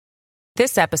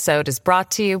This episode is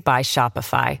brought to you by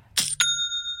Shopify.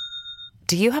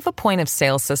 Do you have a point of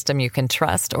sale system you can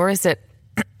trust, or is it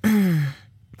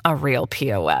a real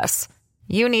POS?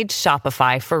 You need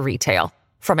Shopify for retail.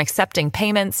 From accepting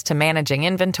payments to managing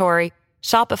inventory,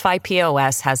 Shopify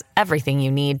POS has everything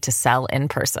you need to sell in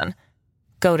person.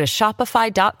 Go to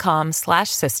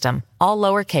shopify.com/system, all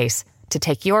lowercase, to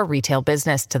take your retail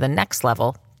business to the next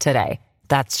level today.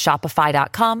 That's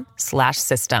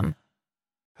shopify.com/system.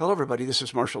 Hello, everybody. This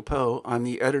is Marshall Poe. I'm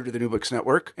the editor of the New Books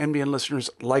Network. NBN listeners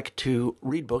like to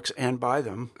read books and buy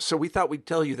them. So we thought we'd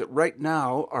tell you that right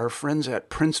now, our friends at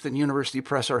Princeton University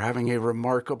Press are having a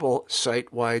remarkable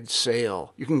site-wide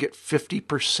sale. You can get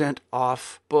 50%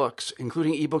 off books,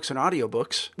 including ebooks and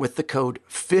audiobooks, with the code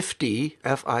 50,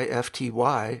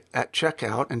 F-I-F-T-Y, at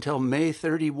checkout until May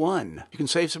 31. You can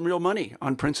save some real money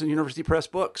on Princeton University Press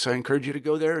books. I encourage you to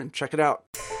go there and check it out.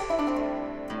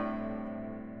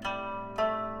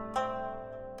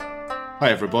 Hi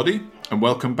everybody, and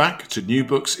welcome back to New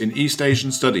Books in East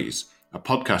Asian Studies, a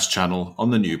podcast channel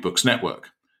on the New Books Network.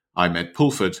 I'm Ed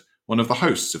Pulford, one of the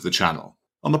hosts of the channel.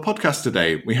 On the podcast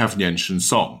today, we have Nianshun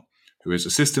Song, who is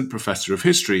Assistant Professor of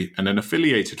History and an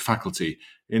affiliated faculty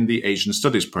in the Asian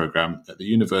Studies program at the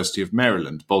University of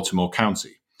Maryland, Baltimore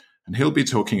County. And he'll be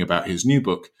talking about his new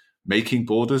book, Making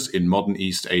Borders in Modern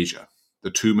East Asia, the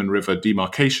Tumen River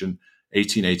Demarcation,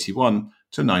 1881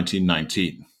 to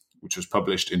 1919. Which was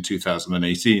published in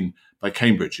 2018 by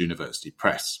Cambridge University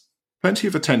Press. Plenty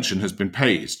of attention has been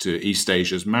paid to East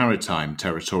Asia's maritime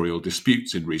territorial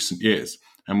disputes in recent years,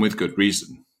 and with good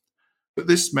reason. But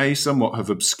this may somewhat have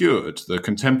obscured the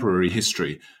contemporary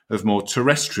history of more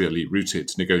terrestrially rooted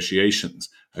negotiations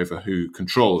over who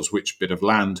controls which bit of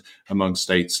land among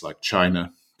states like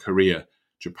China, Korea,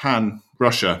 Japan,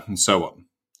 Russia, and so on.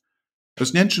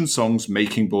 As Nianshun Song's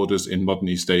Making Borders in Modern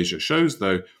East Asia shows,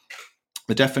 though,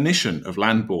 the definition of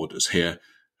land borders here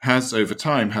has over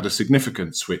time had a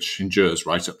significance which endures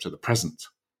right up to the present.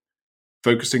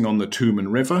 Focusing on the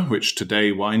Tumen River, which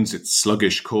today winds its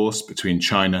sluggish course between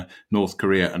China, North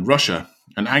Korea and Russia,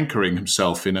 and anchoring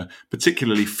himself in a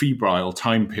particularly febrile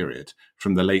time period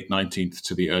from the late 19th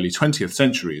to the early 20th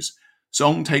centuries,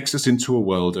 Song takes us into a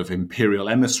world of imperial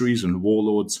emissaries and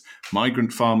warlords,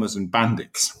 migrant farmers and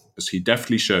bandits, as he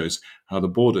deftly shows how the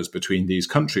borders between these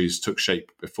countries took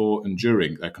shape before and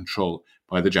during their control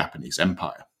by the Japanese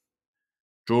Empire.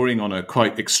 Drawing on a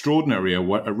quite extraordinary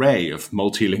array of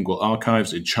multilingual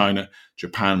archives in China,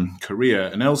 Japan,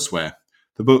 Korea, and elsewhere,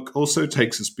 the book also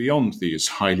takes us beyond these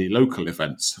highly local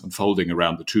events unfolding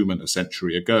around the Tumen a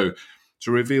century ago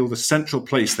to reveal the central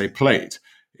place they played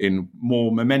in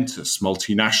more momentous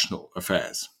multinational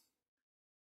affairs.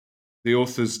 The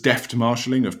author's deft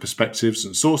marshalling of perspectives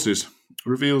and sources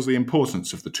reveals the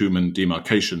importance of the Tumen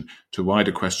demarcation to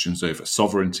wider questions over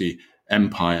sovereignty,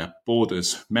 empire,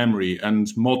 borders, memory,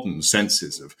 and modern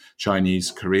senses of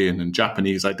Chinese, Korean, and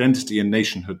Japanese identity and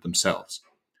nationhood themselves.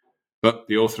 But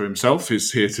the author himself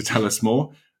is here to tell us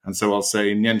more, and so I'll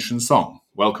say Nianshun Song,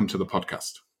 welcome to the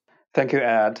podcast. Thank you,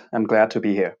 Ed. I'm glad to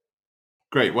be here.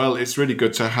 Great. Well, it's really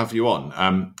good to have you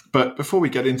on. But before we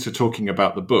get into talking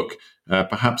about the book,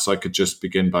 perhaps I could just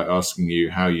begin by asking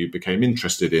you how you became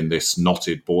interested in this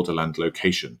knotted borderland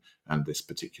location and this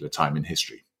particular time in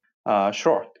history.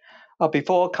 Sure.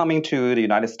 Before coming to the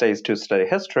United States to study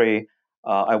history,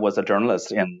 I was a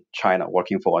journalist in China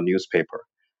working for a newspaper.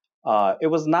 It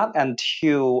was not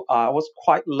until I was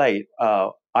quite late,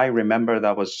 I remember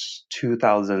that was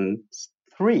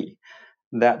 2003,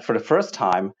 that for the first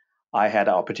time, I had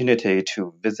the opportunity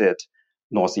to visit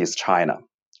Northeast China.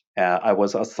 I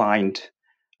was assigned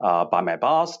by my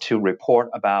boss to report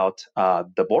about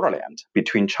the borderland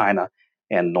between China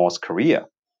and North Korea.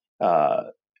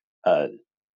 That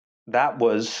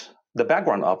was the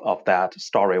background of that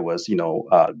story was,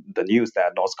 the news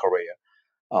that North Korea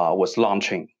was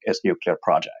launching its nuclear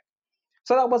project.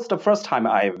 So that was the first time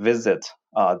I visit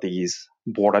these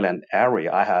borderland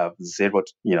area. I have zero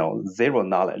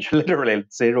knowledge, literally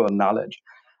zero knowledge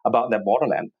about that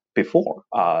borderland before,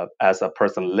 as a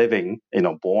person living,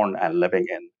 born and living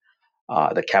in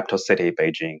the capital city,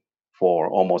 Beijing,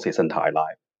 for almost his entire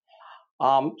life.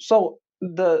 So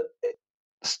the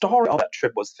story of that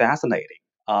trip was fascinating.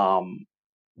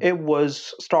 It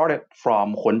was started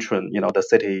from Hunchun, the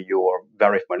city you're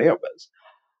very familiar with.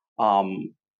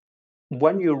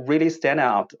 When you really stand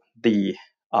out the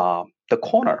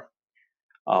corner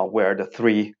where the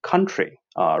three countries,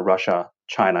 Russia,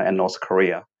 China, and North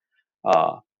Korea,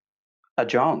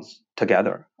 adjoins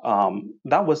together,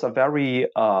 that was a very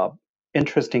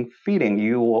interesting feeling.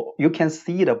 You can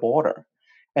see the border,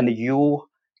 and you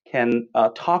can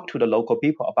talk to the local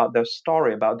people about their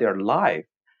story, about their life,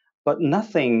 but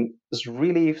nothing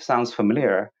really sounds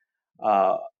familiar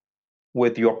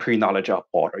with your pre-knowledge of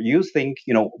border. You think,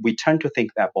 we tend to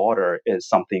think that border is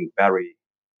something very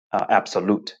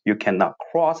absolute. You cannot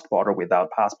cross the border without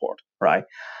passport, right?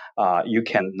 You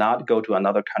cannot go to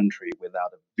another country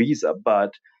without a visa.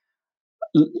 But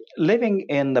living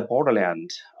in the borderland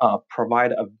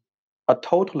provide a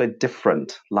totally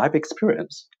different life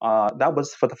experience. That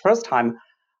was for the first time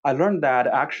I learned that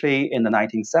actually in the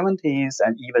 1970s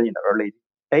and even in the early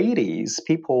 80s,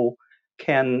 people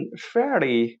can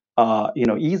fairly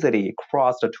easily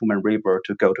cross the Tumen River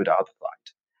to go to the other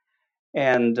side.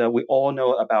 And we all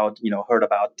know about, heard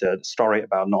about the story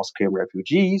about North Korean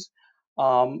refugees.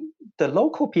 The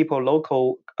local people,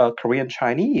 local Korean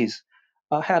Chinese,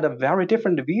 had a very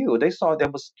different view. They saw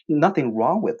there was nothing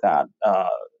wrong with that.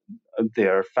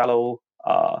 Their fellow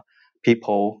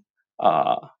people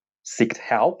seek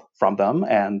help from them,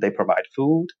 and they provide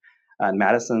food and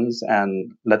medicines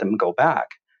and let them go back.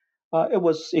 It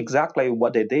was exactly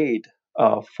what they did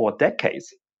for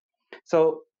decades.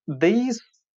 So these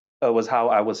was how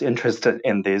I was interested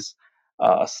in this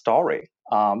story.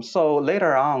 So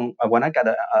later on, when I got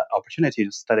an opportunity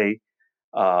to study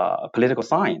political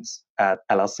science at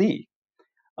LSE,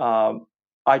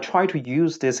 I tried to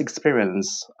use this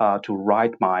experience to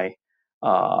write my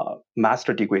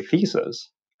master degree thesis.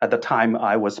 At the time,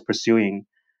 I was pursuing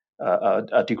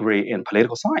a degree in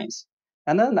political science.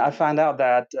 And then I found out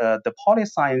that the poli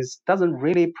science doesn't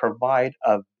really provide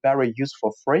a very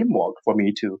useful framework for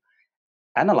me to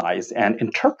analyze and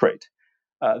interpret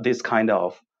this kind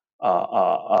of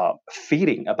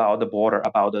feeling about the border,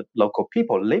 about the local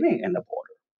people living in the border.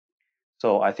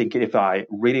 So I think if I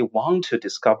really want to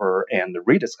discover and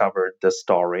rediscover the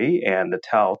story and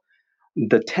tell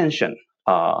the tension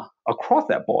across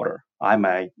that border, I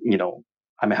may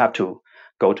have to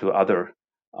go to other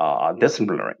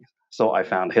disciplines. So I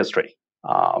found history.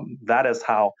 That is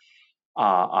how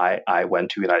I went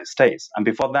to the United States. And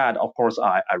before that, of course,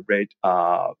 I read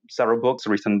several books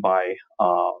written by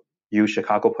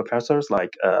Chicago professors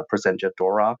like President Jeff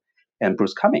Dora and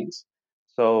Bruce Cummings.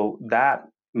 So that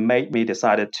made me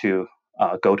decided to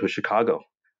go to Chicago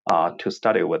to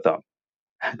study with them.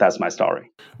 That's my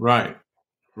story. Right.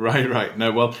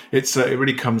 No, well, it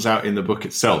really comes out in the book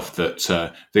itself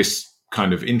that this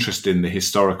kind of interest in the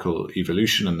historical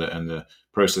evolution and the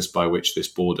process by which this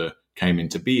border came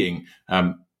into being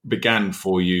began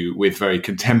for you with very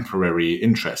contemporary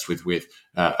interest, with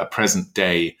a present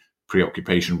day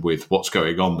preoccupation with what's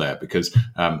going on there. Because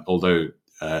although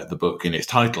the book in its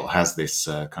title has this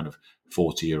kind of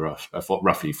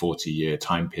roughly 40-year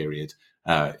time period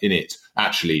in it,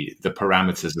 actually the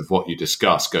parameters of what you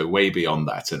discuss go way beyond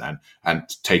that and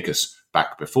take us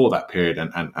back before that period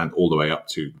and all the way up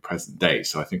to the present day.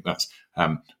 So I think that's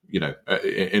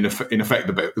in effect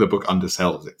the book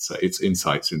undersells its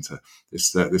insights into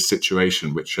this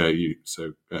situation which you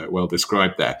so well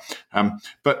described there.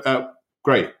 But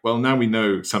great. Well, now we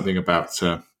know something about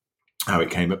how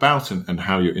it came about and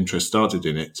how your interest started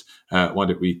in it. Why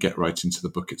don't we get right into the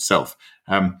book itself?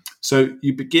 So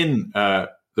you begin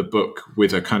the book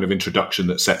with a kind of introduction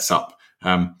that sets up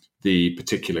the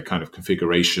particular kind of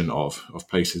configuration of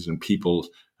places and people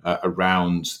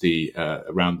around the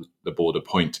border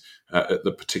point at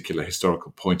the particular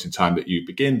historical point in time that you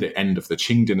begin, the end of the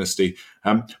Qing dynasty.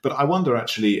 But I wonder,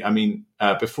 actually,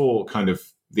 before kind of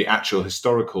the actual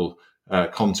historical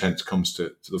content comes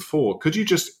to the fore, could you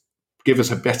just give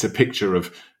us a better picture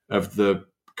of the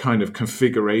kind of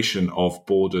configuration of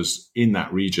borders in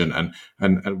that region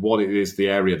and what it is, the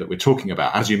area that we're talking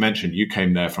about? As you mentioned, you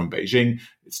came there from Beijing.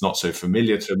 It's not so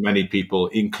familiar to many people,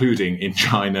 including in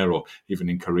China or even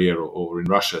in Korea or in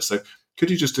Russia. So could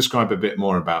you just describe a bit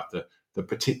more about the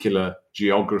particular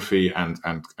geography and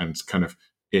kind of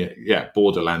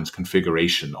borderlands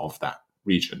configuration of that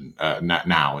region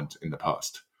now and in the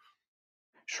past?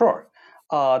 Sure.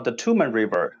 The Tumen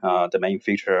River, the main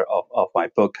feature of my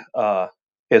book,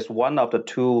 is one of the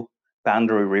two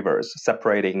boundary rivers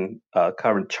separating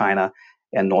current China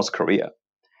and North Korea.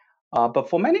 But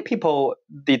for many people,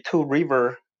 the two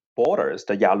river borders,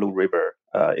 the Yalu River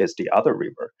is the other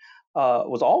river,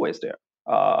 was always there.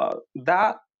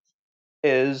 That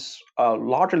is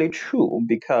largely true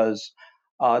because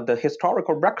the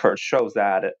historical record shows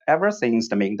that ever since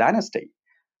the Ming Dynasty,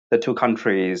 the two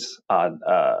countries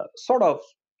sort of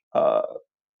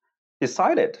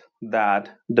decided that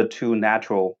the two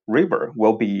natural rivers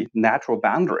will be natural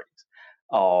boundaries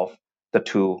of the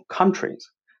two countries.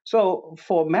 So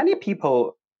for many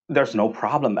people, there's no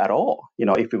problem at all.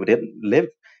 If we didn't live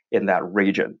in that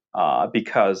region,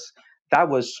 because that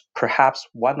was perhaps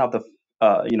one of the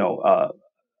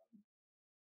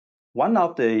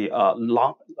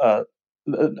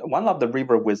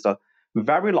river with a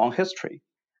very long history,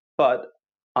 but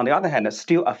on the other hand, it's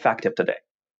still effective today.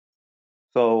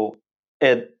 So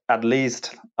it at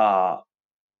least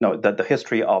the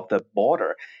history of the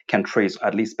border can trace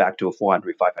at least back to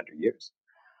 400, 500 years.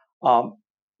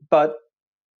 But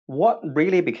what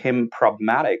really became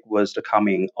problematic was the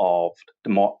coming of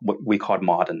what we call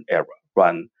modern era,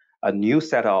 when a new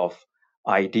set of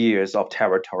ideas of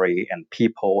territory and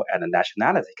people and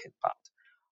nationality came about.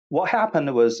 What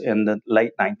happened was in the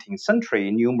late 19th century,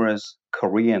 numerous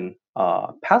Korean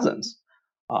peasants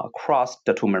crossed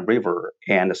the Tumen River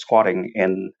and squatting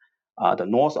in the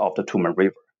north of the Tumen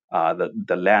River.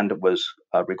 The land was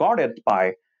regarded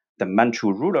by the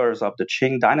Manchu rulers of the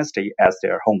Qing dynasty as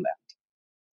their homeland.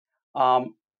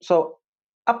 So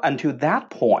up until that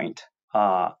point,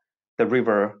 the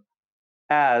river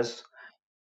as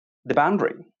the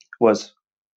boundary was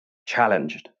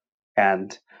challenged,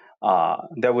 and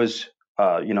there was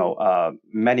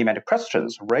many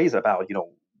questions raised about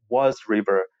was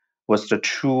the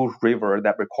true river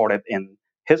that recorded in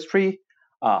history,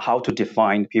 how to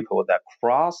define people that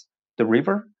cross the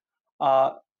river.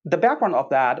 The background of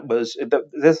that was,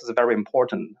 this is very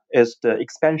important, is the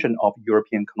expansion of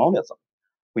European colonialism.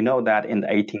 We know that in the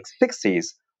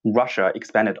 1860s, Russia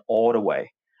expanded all the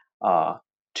way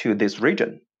to this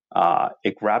region.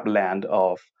 It grabbed land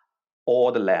of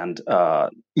all the land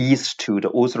east to the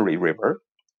Usuri River,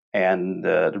 and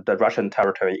the Russian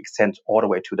territory extends all the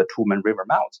way to the Tumen River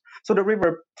mouth. So the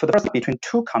river, for the first time, between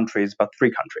two countries, but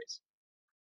three countries.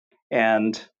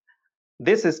 And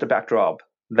this is the backdrop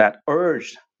that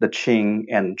urged the Qing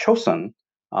and Chosun,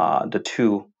 the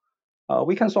two,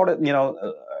 we can sort of,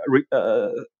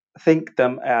 think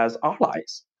them as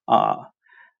allies,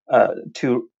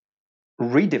 to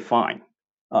redefine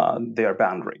their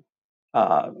boundary.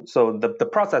 So the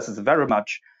process is very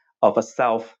much of a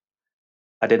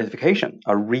self-identification,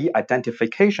 a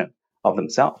re-identification of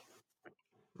themselves.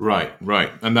 Right.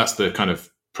 And that's the kind of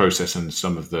process and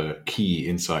some of the key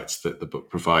insights that the book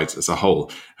provides as a whole.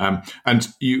 And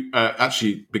you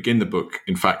actually begin the book,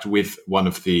 in fact, with one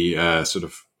of the sort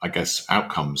of, I guess,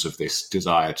 outcomes of this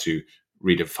desire to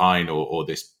redefine or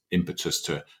this impetus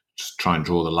to just try and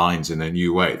draw the lines in a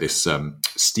new way. This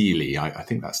stele, I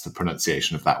think that's the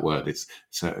pronunciation of that word. It's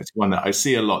one that I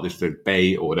see a lot. This the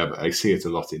bay or whatever. I see it a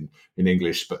lot in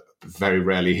English, but very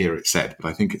rarely hear it said. But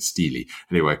I think it's stele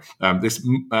anyway. This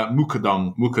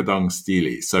Mukadong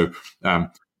stele. So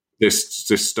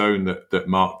this stone that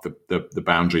marked the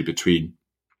boundary between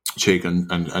Qing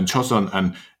and Chosun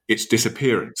and its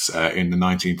disappearance in the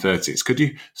 1930s. Could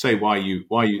you say why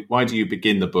do you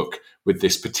begin the book with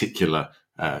this particular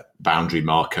boundary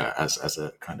marker as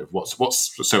a kind of what's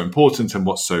so important and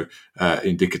what's so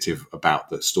indicative about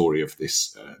the story of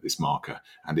this marker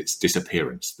and its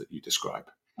disappearance that you describe?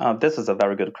 This is a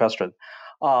very good question.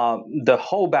 The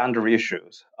whole boundary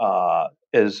issues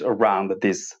is around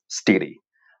this stele.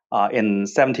 In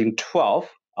 1712,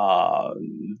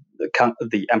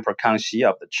 the Emperor Kangxi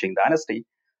of the Qing dynasty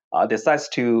decides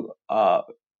to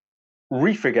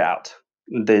refigure out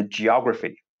the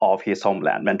geography of his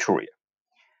homeland, Manchuria.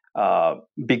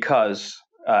 Because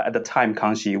at the time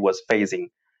Kangxi was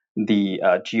facing the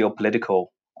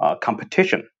geopolitical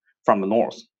competition from the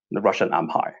north, the Russian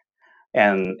Empire,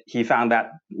 and he found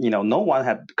that no one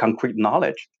had concrete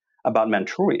knowledge about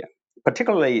Manchuria,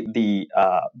 particularly the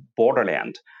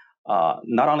borderland,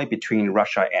 not only between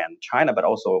Russia and China, but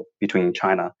also between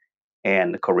China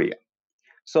and Korea.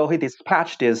 So he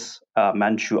dispatched this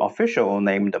Manchu official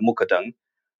named Mukadong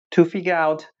to figure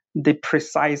out the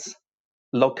precise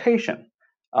location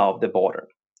of the border.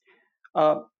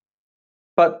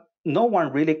 But no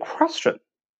one really questioned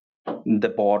the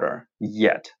border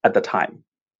yet at the time,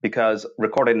 because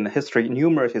recorded in history,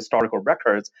 numerous historical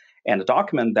records and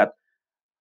document that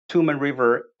Tumen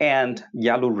River and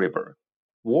Yalu River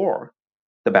were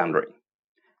the boundary.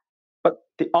 But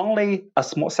only a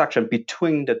small section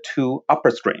between the two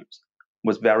upper streams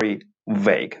was very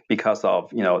vague because of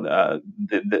the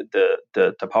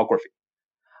topography.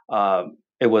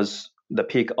 It was the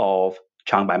peak of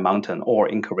Changbai Mountain, or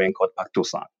in Korean called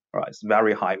Pakdusan. Right, it's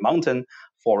very high mountain,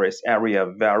 forest area,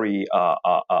 very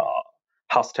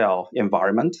hostile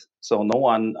environment. So no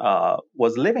one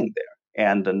was living there,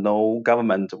 and no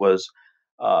government was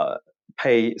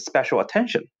pay special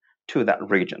attention to that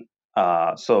region.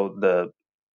 So the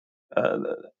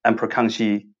Emperor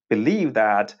Kangxi believed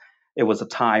that it was a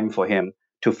time for him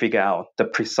to figure out the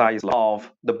precise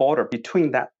of the border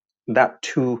between that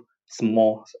two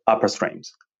small upper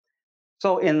streams.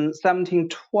 So in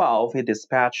 1712, he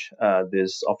dispatched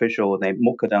this official named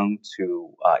Mukdeng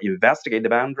to investigate the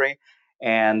boundary,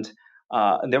 and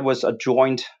there was a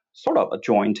joint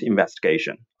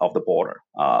investigation of the border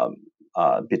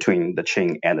between the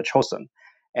Qing and the Chosun.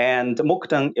 And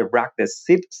Mukdeng erected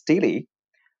stele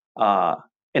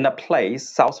in a place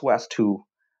southwest to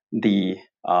the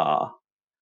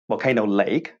volcano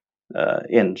lake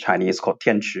in Chinese called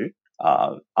Tianqu,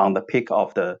 on the peak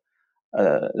of the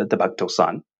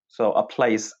Bagtusan. So a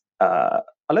place a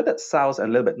little bit south and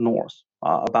a little bit north,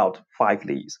 about 5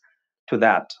 leagues to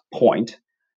that point,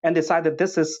 and decided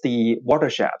this is the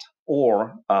watershed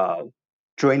or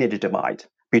drainage divide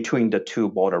between the two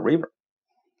border rivers.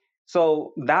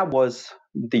 So that was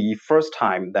the first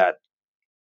time that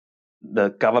the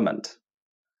government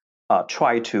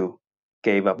tried to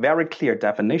give a very clear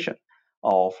definition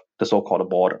of the so-called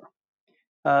border.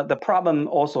 The problem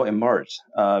also emerged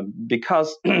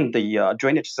because the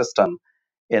drainage system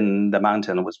in the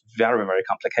mountain was very, very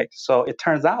complicated. So it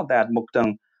turns out that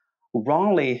Mukdeng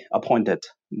wrongly appointed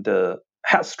the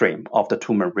headstream of the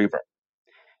Tumen River.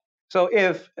 So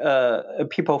if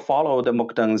people follow the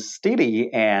Mukdeng's stele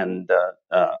and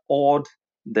all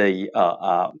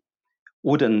the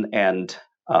wooden and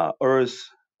earth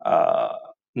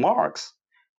marks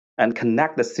and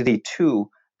connect the city to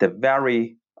the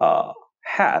very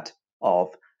head of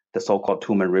the so-called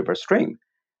Tumen River stream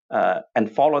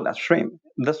and follow that stream,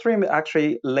 the stream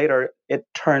actually later it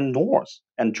turned north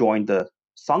and joined the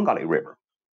Sangali River.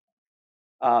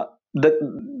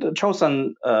 The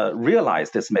Chosun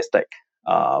realized this mistake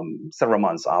several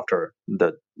months after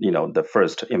the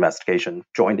first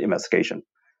joint investigation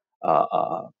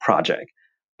project,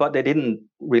 but they didn't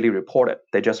really report it.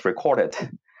 They just recorded.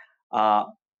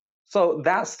 So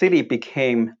that city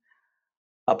became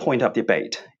a point of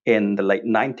debate in the late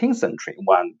 19th century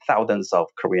when thousands of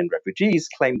Korean refugees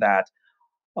claimed that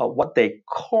what they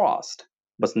crossed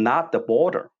was not the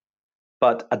border,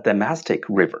 but a domestic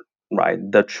river, right?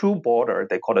 The true border,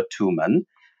 they call it Tumen,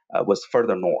 was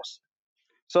further north.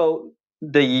 So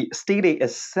the stele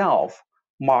itself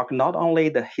marked not only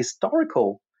the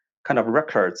historical kind of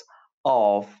records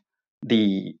of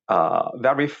the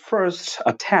very first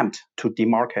attempt to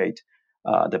demarcate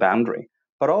the boundary,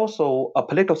 but also a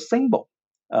political symbol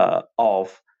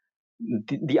of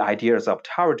the ideas of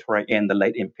territory in the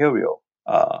late imperial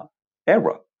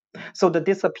era. So the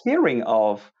disappearing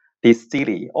of this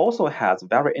stele also has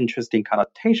very interesting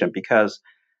connotation because,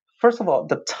 first of all,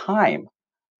 the time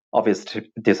of its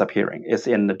disappearing is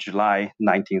in July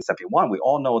 1971. We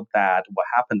all know that what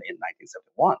happened in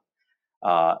 1971.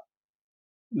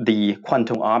 The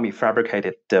Kwantung Army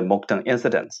fabricated the Mukdeng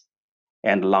incidents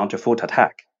and launched a foot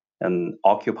attack and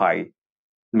occupied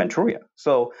Manchuria.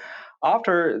 So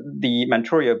after the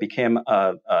Manchuria became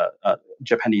a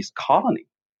Japanese colony,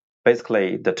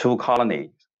 basically the two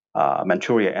colonies,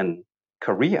 Manchuria and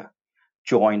Korea,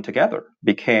 joined together,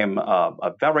 became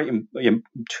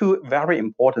two very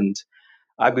important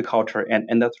agriculture and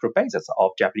industrial bases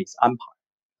of Japanese empire.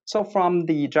 So from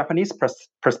the Japanese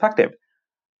perspective,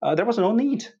 there was no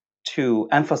need to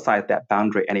emphasize that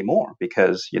boundary anymore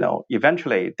because,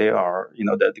 eventually they are,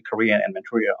 the Korean and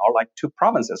Manchuria are like two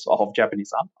provinces of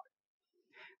Japanese empire.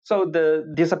 So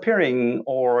the disappearing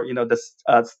or,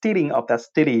 the stealing of that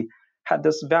city had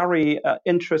this very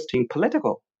interesting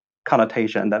political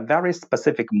connotation, that very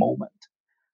specific moment.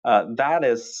 That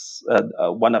is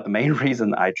one of the main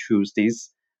reasons I choose this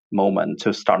moment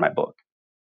to start my book.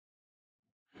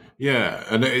 Yeah,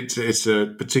 and it's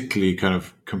a particularly kind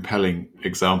of compelling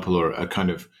example or a kind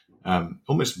of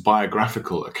almost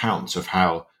biographical account of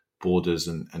how borders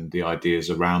and the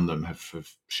ideas around them have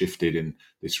shifted in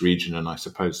this region, and I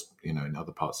suppose in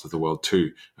other parts of the world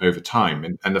too over time.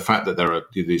 And the fact that there are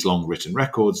these long written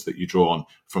records that you draw on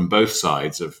from both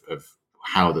sides of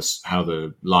how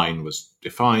the line was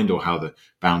defined or how the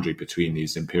boundary between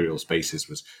these imperial spaces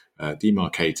was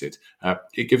demarcated,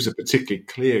 it gives a particularly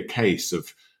clear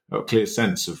clear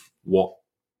sense of what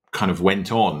kind of went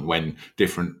on when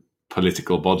different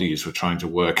political bodies were trying to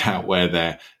work out where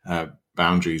their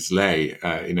boundaries lay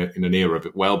in an era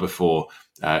but well before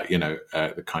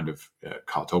the kind of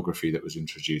cartography that was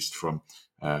introduced from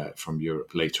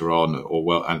Europe later on,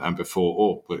 and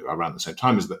before or around the same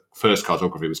time as the first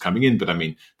cartography was coming in. But I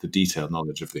mean, the detailed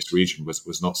knowledge of this region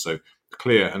was not so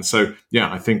clear, and so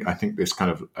I think this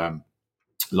kind of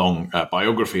long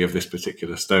biography of this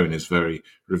particular stone is very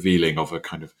revealing of a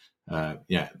kind of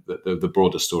the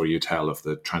broader story you tell of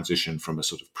the transition from a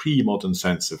sort of pre-modern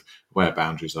sense of where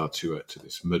boundaries are to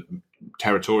this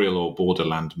territorial or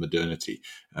borderland modernity.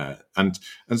 And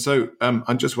so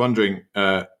I'm just wondering,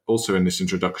 also in this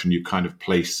introduction, you kind of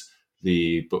place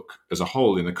the book as a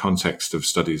whole in the context of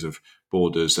studies of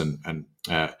borders and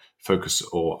focus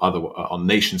on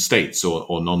nation states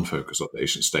or non-focus on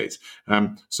nation states.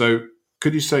 So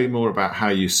could you say more about how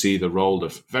you see the role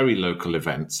of very local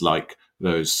events like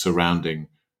those surrounding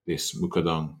this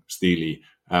Mukadong Stele?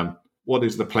 What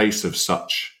is the place of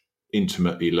such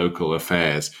intimately local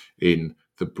affairs in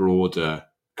the broader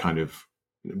kind of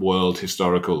world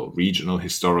historical or regional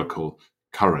historical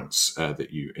currents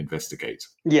that you investigate?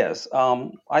 Yes,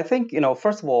 I think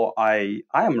first of all, I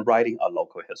am writing a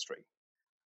local history,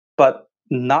 but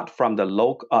not from the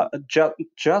local,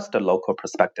 just the local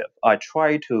perspective. I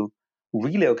try to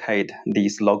relocate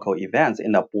these local events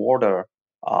in a broader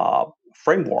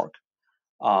framework,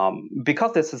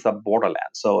 because this is a borderland.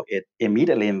 So it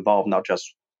immediately involves not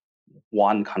just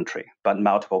one country, but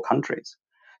multiple countries.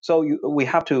 So we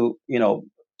have to,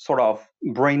 sort of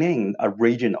bring in a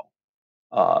regional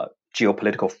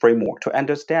geopolitical framework to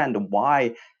understand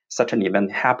why such an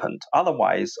event happened.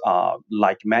 Otherwise,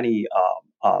 like many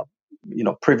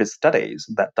previous studies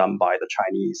that done by the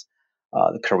Chinese,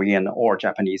 the Korean, or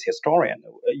Japanese historian,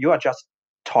 you are just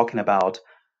talking about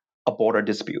a border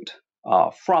dispute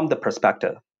from the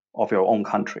perspective of your own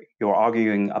country. You're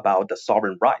arguing about the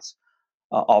sovereign rights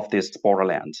of this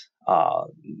borderland,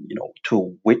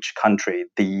 to which country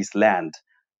these land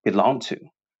belong to.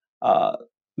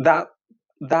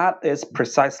 That is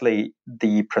precisely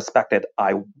the perspective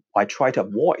I try to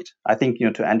avoid. I think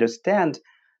to understand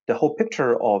the whole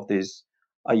picture of these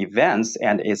events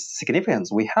and its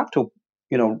significance, we have to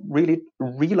really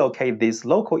relocate these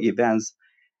local events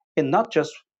in not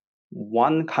just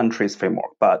one country's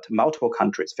framework, but multiple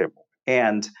countries' framework.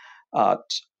 And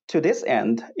to this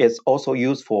end, it's also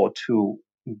useful to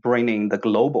bringing the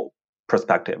global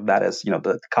perspective. That is,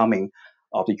 the coming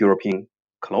of the European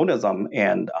colonialism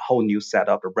and a whole new set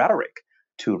of rhetoric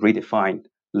to redefine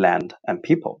land and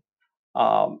people.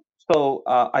 So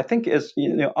I think is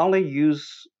only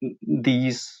use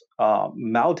these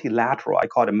multilateral, I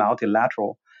call it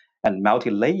multilateral and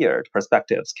multi-layered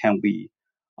perspectives, can be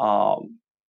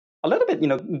a little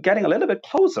bit, getting a little bit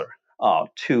closer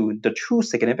to the true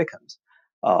significance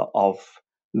of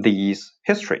these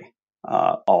history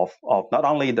of not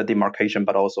only the demarcation,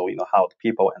 but also how the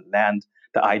people and land,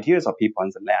 the ideas of people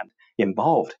and the land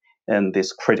involved in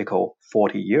this critical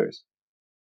 40 years.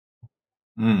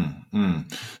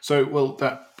 So, well,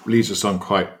 that leads us on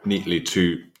quite neatly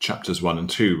to chapters 1 and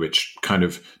 2, which kind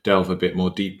of delve a bit more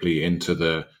deeply into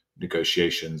the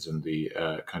negotiations and the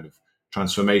kind of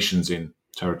transformations in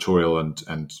territorial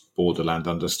and borderland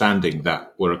understanding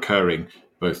that were occurring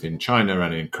both in China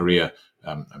and in Korea,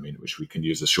 which we can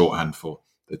use as shorthand for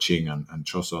the Qing and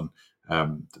Choson,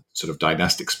 sort of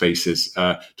dynastic spaces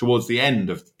towards the end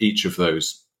of each of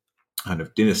those kind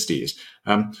of dynasties.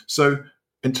 So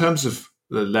in terms of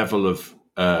the level of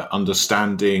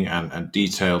understanding and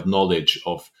detailed knowledge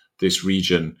of this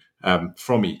region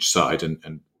from each side,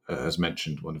 and as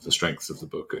mentioned, one of the strengths of the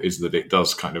book is that it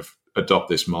does kind of adopt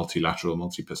this multilateral,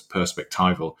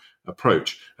 multi-perspectival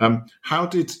approach. How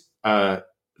did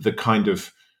the kind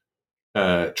of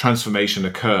transformation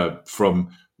occur from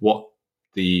what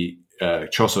the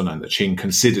Choson and the Qing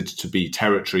considered to be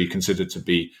territory, considered to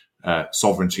be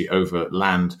sovereignty over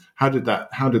land? How did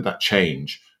that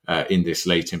change in this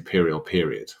late imperial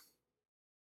period?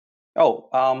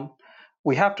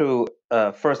 We have to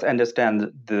first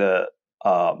understand the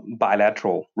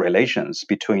bilateral relations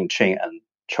between Qing and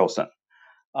Choson.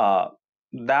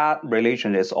 That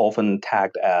relation is often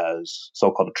tagged as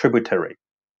so-called tributary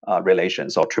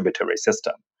relations or tributary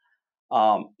system.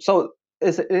 So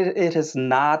it is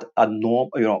not a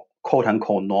normal, quote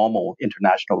unquote, normal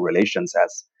international relations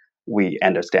as we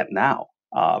understand now,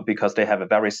 because they have a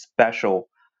very special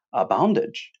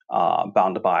bondage,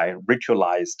 bound by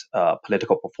ritualized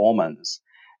political performance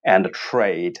and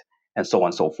trade and so on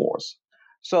and so forth.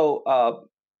 So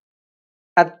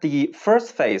at the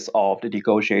first phase of the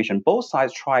negotiation, both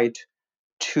sides tried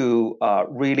to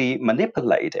really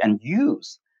manipulate and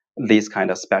use these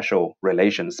kind of special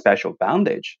relations, special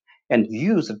bondage, and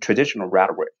use the traditional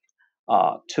rhetoric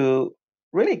to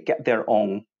really get their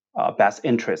own best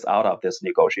interests out of this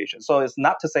negotiation. So it's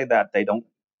not to say that they don't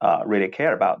really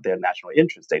care about their national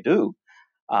interests. They do.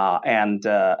 And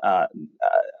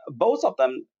both of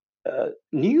them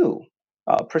knew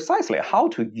precisely how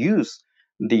to use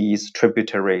these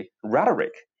tributary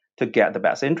rhetoric to get the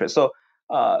best interest. So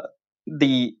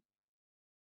the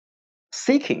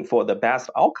seeking for the best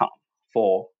outcome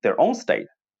for their own state.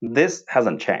 This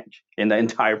hasn't changed in the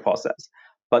entire process,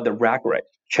 but the rhetoric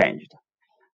changed.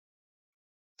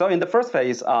 So in the first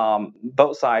phase,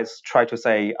 both sides try to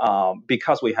say,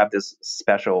 because we have this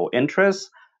special interest,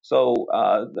 so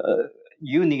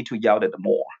you need to yield it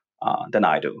more than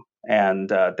I do. And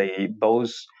they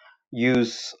both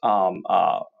use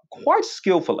quite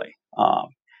skillfully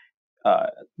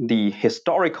the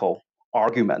historical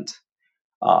argument,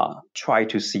 try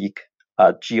to seek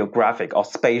a geographic or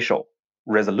spatial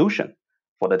resolution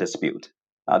for the dispute.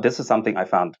 This is something I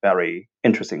found very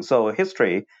interesting. So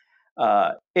history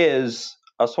is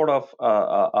a sort of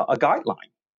a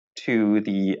guideline to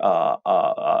the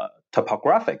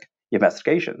topographic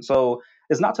investigation. So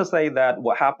it's not to say that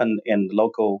what happened in the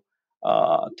local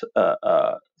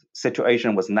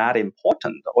situation was not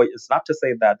important, or it's not to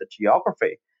say that the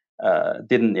geography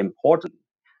didn't important.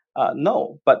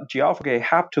 No, but geography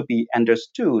have to be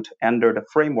understood under the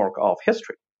framework of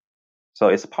history. So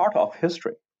it's part of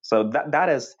history. So that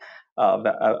is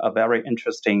a very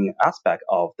interesting aspect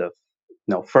of the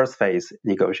first phase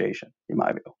negotiation, in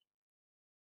my view.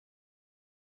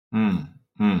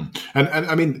 And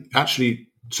I mean, actually,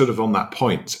 sort of on that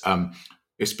point,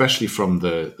 especially from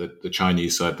the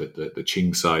Chinese side, the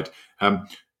Qing side,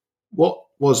 what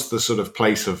was the sort of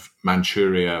place of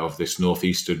Manchuria, of this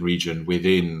northeastern region,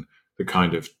 within the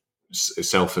kind of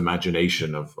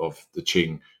self-imagination of the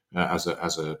Qing as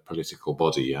a political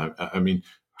body? I mean,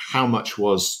 how much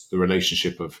was the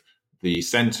relationship of the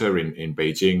center in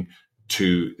Beijing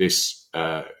to this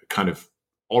kind of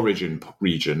origin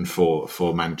region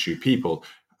for Manchu people?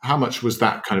 How much was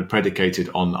that kind of predicated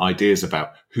on ideas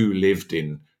about who lived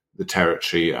in the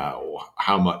territory, or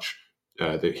how much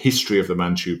the history of the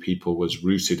Manchu people was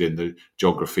rooted in the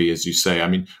geography, as you say? I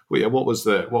mean,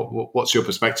 what's your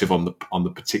perspective on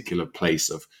the particular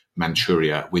place of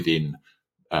Manchuria within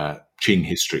Qing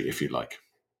history, if you like?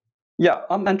 Yeah,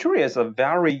 Manchuria is a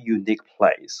very unique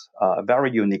place, a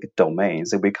very unique domain.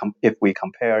 If we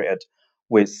compare it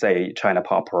with, say, China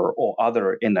proper or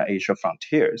other Inner Asia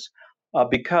frontiers,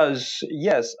 because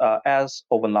yes, as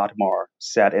Owen Latimer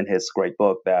said in his great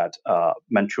book, that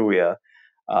Manchuria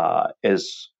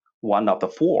is one of the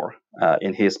four,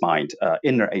 in his mind,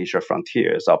 Inner Asia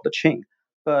frontiers of the Qing.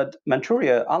 But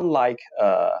Manchuria, unlike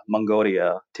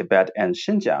Mongolia, Tibet, and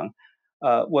Xinjiang,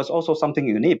 was also something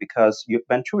unique, because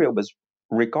Manchuria was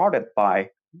regarded by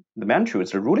the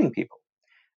Manchus, the ruling people,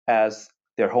 as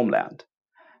their homeland.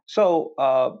 So,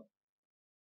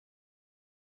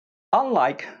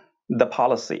 unlike the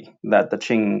policy that the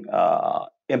Qing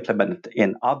implemented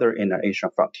in other Inner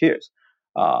Asian frontiers,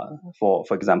 for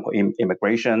example,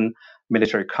 immigration,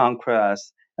 military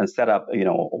conquest, and set up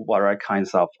various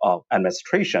kinds of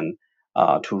administration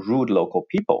to rule local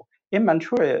people. In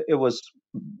Manchuria, it was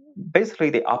basically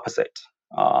the opposite.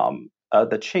 The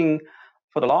Qing,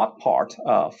 for the large part,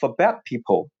 forbade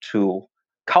people to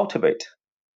cultivate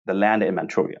the land in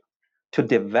Manchuria, to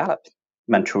develop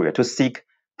Manchuria, to seek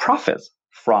profits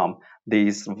from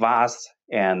these vast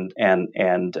and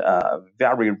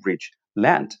very rich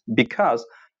land,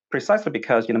 precisely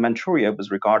because Manchuria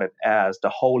was regarded as the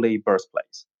holy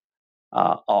birthplace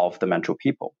of the Manchu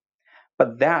people.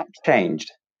 But that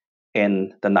changed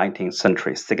in the 19th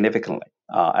century significantly.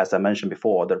 As I mentioned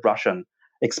before, the Russian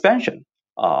expansion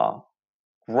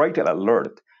greatly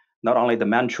alerted not only the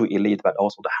Manchu elite, but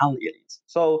also the Han elites.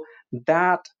 So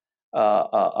that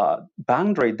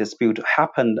boundary dispute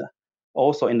happened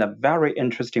also in a very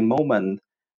interesting moment,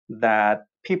 that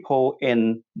people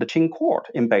in the Qing court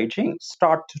in Beijing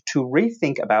start to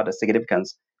rethink about the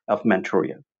significance of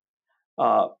Manchuria.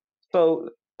 So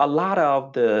a lot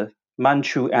of the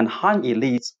Manchu and Han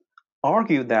elites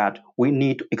argue that we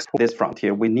need to explore this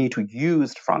frontier, we need to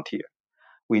use the frontier,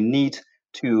 we need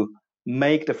to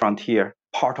make the frontier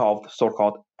part of the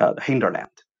so-called hinterland.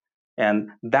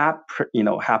 And that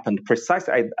happened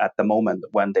precisely at the moment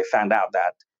when they found out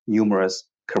that numerous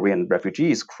Korean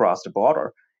refugees crossed the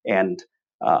border and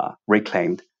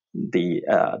reclaimed the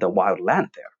wild land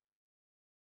there.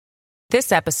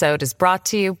 This episode is brought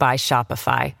to you by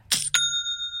Shopify.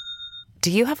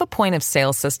 Do you have a point of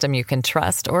sale system you can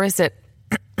trust, or is it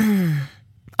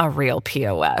a real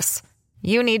POS?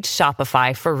 You need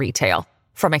Shopify for retail.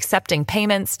 From accepting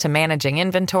payments to managing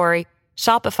inventory,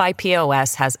 Shopify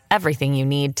POS has everything you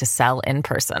need to sell in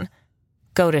person.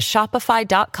 Go to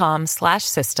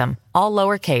shopify.com/system, all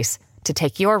lowercase, to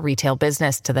take your retail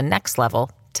business to the next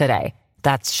level today.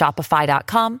 That's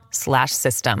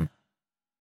shopify.com/system.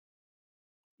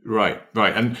 Right.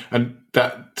 And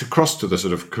that, to cross to the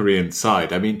sort of Korean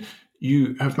side, I mean,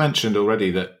 you have mentioned already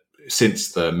that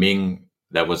since the Ming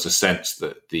there was a sense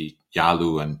that the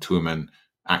Yalu and Tumen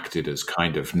acted as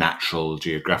kind of natural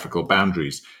geographical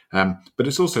boundaries. But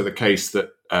it's also the case that,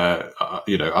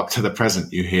 up to the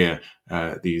present, you hear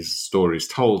these stories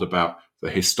told about the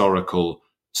historical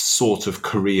sort of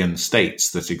Korean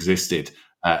states that existed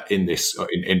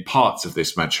in parts of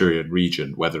this Manchurian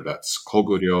region, whether that's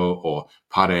Goguryeo or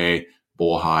Pare,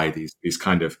 Bohai, these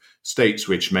kind of states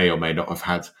which may or may not have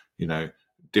had,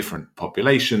 different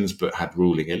populations, but had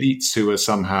ruling elites who were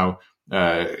somehow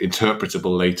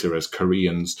interpretable later as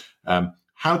Koreans.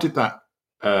 How did that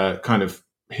kind of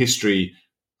history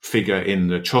figure in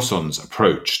the Chosun's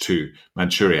approach to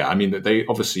Manchuria? I mean, that they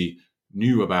obviously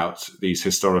knew about these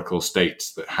historical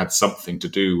states that had something to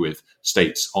do with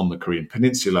states on the Korean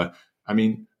Peninsula. I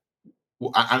mean,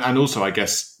 and also, I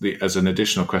guess, as an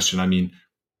additional question, I mean,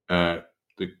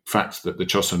 the fact that the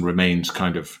Chosun remained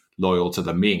kind of loyal to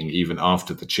the Ming even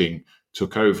after the Qing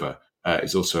took over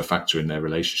is also a factor in their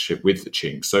relationship with the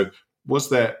Qing. So was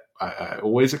there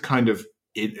always a kind of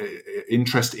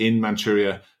interest in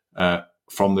Manchuria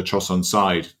from the Chosun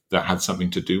side that had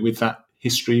something to do with that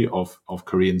history of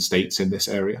Korean states in this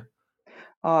area?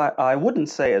 I wouldn't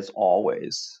say it's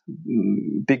always,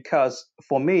 because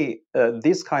for me,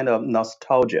 this kind of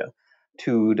nostalgia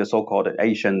to the so-called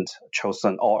ancient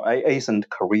Chosun or ancient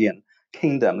Korean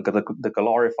kingdom, the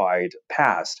glorified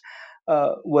past,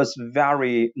 was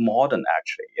very modern.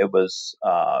 Actually, it was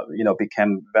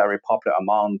became very popular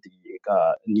among the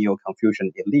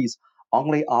Neo-Confucian elites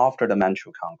only after the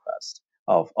Manchu conquest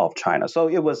of China. So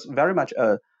it was very much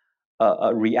a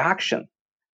reaction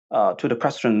to the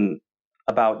question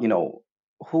about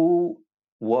who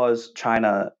was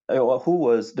China, or who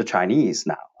was the Chinese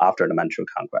now after the Manchu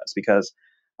conquest, because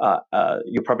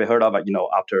you probably heard of it,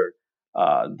 after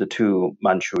the two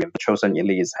Manchurian Chosun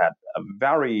elites had a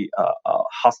very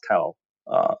hostile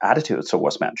attitude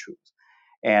towards Manchus.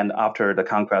 And after the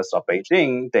conquest of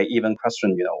Beijing, they even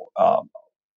questioned,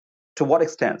 to what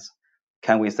extent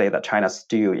can we say that China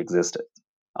still existed?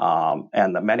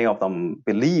 And many of them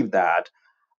believe that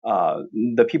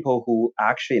the people who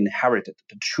actually inherited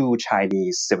the true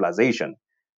Chinese civilization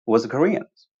was the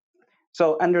Koreans.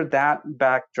 So under that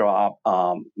backdrop,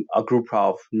 a group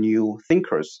of new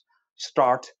thinkers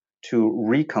start to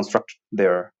reconstruct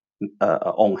their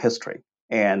own history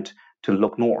and to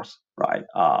look north, right?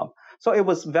 So it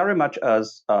was very much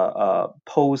as a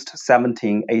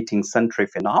post-17th, 18th century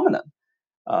phenomenon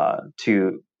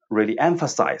to really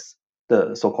emphasize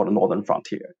the so-called northern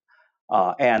frontier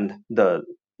and the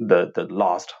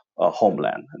lost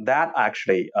homeland. That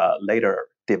actually later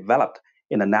developed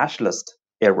in a nationalist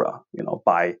era,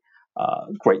 by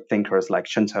great thinkers like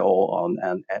Shen Chaoyou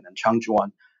and Chang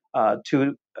Zhuan,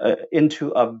 into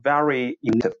a very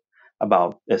unitive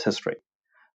about its history.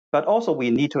 But also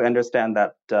we need to understand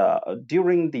that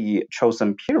during the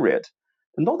Chosun period,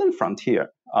 the northern frontier,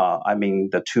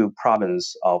 the two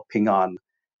provinces of Ping'an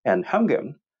and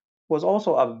Hamgyong, was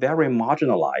also a very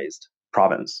marginalized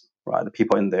province. Right, the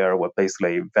people in there were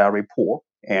basically very poor,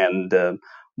 and the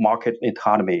market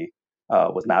economy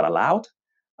was not allowed,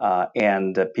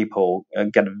 and people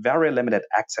get very limited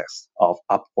access of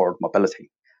upward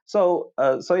mobility. So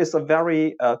it's a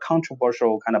very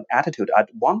controversial kind of attitude. At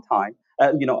one time,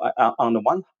 on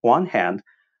the one hand,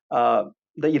 the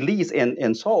elites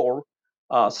in Seoul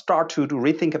start to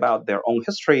rethink about their own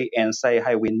history and say,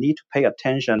 hey, we need to pay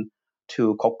attention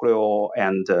to Goguryeo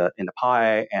and in the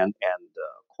Pai and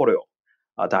Goryeo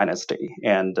dynasty,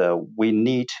 and we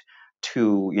need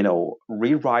to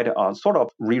rewrite our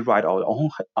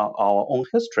own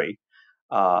history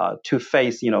to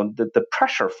face the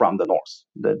pressure from the north,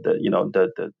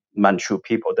 the Manchu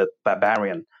people, the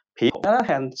barbarian people. On the other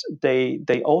hand,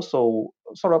 they also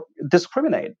sort of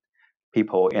discriminate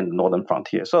people in the northern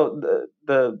frontier. So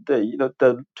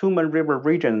the Tumen River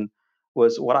region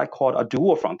was what I call a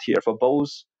dual frontier for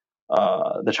both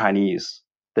the Chinese,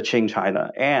 the Qing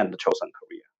China, and the Chosun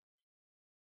Korea.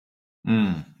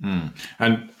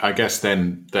 And I guess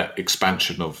then that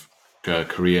expansion of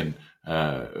Korean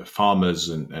farmers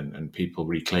and people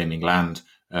reclaiming land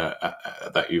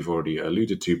that you've already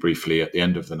alluded to briefly at the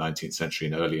end of the 19th century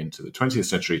and early into the 20th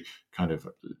century kind of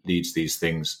leads these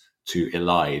things to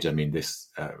elide. I mean, this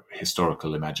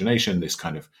historical imagination, this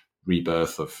kind of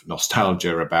rebirth of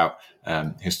nostalgia about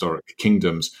historic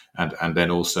kingdoms, and then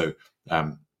also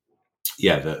the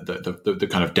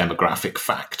kind of demographic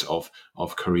fact of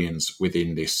Koreans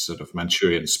within this sort of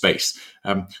Manchurian space.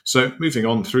 So moving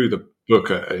on through the book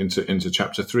into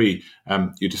chapter 3,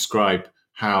 you describe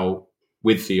how,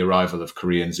 with the arrival of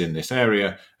Koreans in this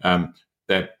area,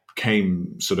 there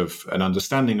came sort of an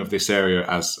understanding of this area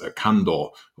as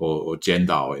Kandor or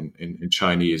Jiandao in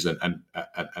Chinese, and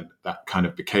that kind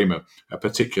of became a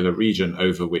particular region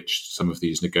over which some of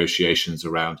these negotiations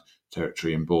around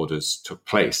territory and borders took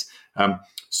place.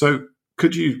 So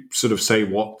could you sort of say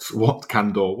what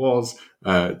Kandor was,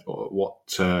 or what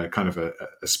kind of a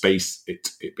space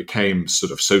it became,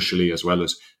 sort of socially as well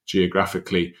as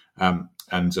geographically,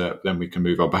 and then we can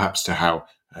move on perhaps to how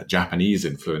Japanese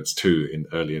influence too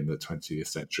early in the 20th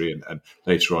century and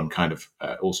later on kind of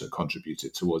also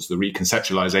contributed towards the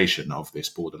reconceptualization of this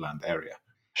borderland area.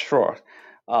 Sure.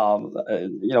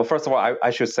 First of all, I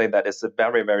should say that it's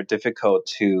very, very difficult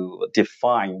to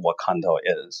define what Kandor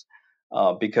is,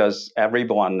 because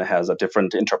everyone has a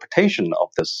different interpretation of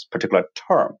this particular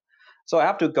term. So I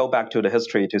have to go back to the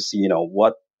history to see, in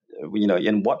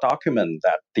what document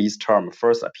that this term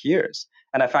first appears.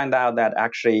 And I find out that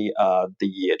actually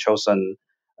the chosen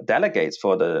delegates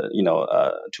for the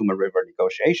Tumen River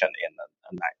negotiation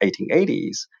in the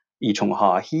 1880s, Yi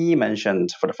Chonghua, he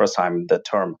mentioned for the first time the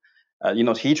term.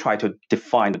 He tried to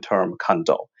define the term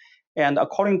Kandor. And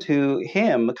according to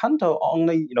him, Kandor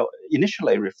only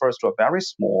initially refers to a very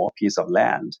small piece of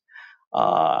land.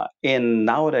 In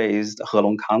nowadays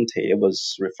Helong County, it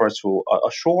was refers to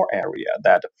a shore area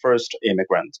that the first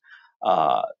immigrant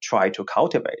tried to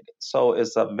cultivate. So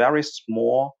it's a very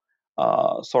small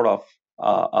sort of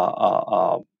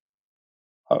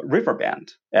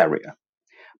riverband area.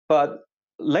 But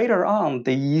later on,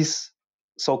 these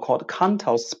so-called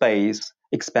Kandor space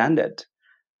expanded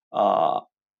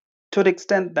to the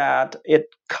extent that it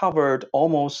covered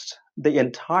almost the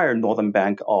entire northern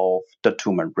bank of the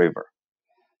Tumen River.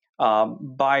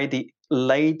 By the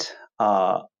late,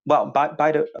 by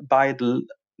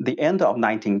the end of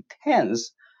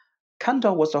 1910s,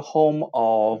 Kandor was the home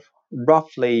of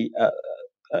roughly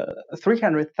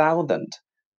 300,000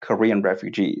 Korean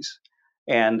refugees.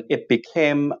 And it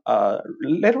became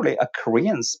literally a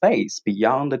Korean space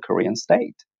beyond the Korean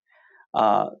state.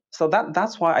 So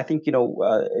that's why I think,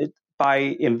 by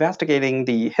investigating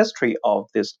the history of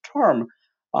this term,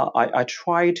 I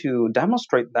try to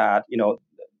demonstrate that,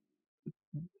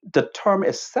 the term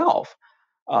itself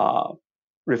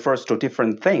refers to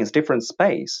different things, different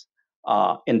space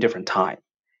in different time.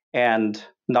 And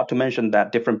not to mention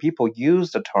that different people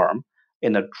use the term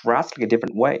in a drastically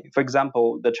different way. For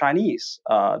example, the Chinese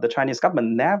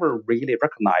government never really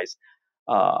recognized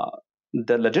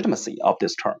the legitimacy of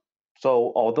this term.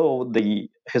 So although the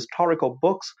historical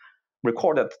books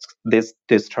recorded this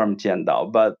term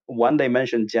Jiandao, but when they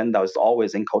mention Jiandao, it's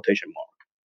always in quotation mark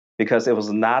because it was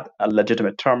not a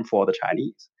legitimate term for the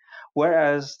Chinese.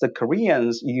 Whereas the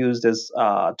Koreans use this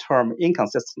term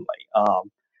inconsistently.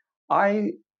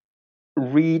 I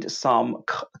read some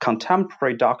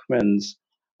contemporary documents.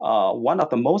 One of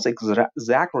the most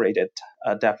exaggerated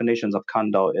definitions of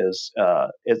Kandor is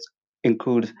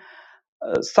include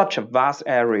such a vast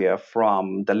area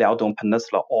from the Liaodong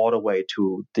Peninsula all the way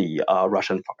to the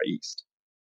Russian Far East.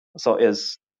 So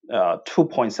it's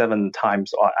 2.7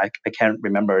 times, or I can't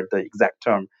remember the exact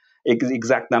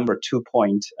number,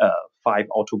 2.5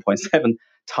 or 2.7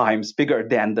 times bigger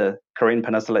than the Korean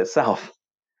Peninsula itself.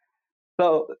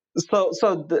 So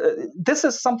this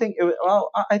is something. Well,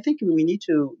 I think we need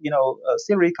to,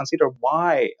 seriously consider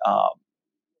why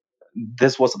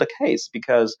this was the case,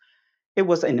 because it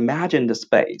was an imagined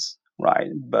space, right?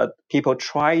 But people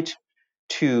tried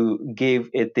to give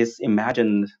it this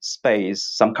imagined space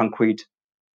some concrete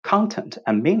content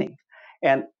and meaning,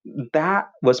 and that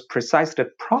was precisely the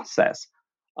process.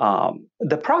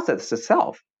 The process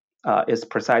itself is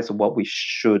precisely what we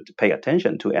should pay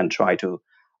attention to and try to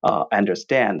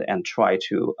understand and try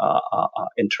to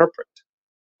interpret.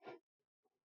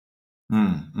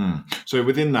 So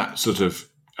within that sort of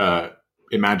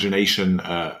imagination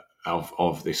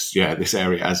of this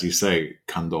area, as you say,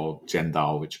 Kandor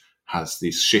Jiandao, which has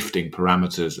these shifting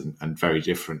parameters and very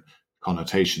different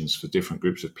connotations for different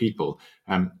groups of people.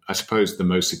 I suppose the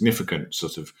most significant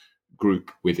sort of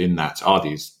group within that are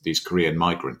these Korean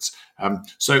migrants.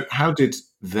 So how did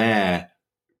their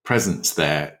presence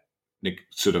there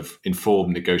sort of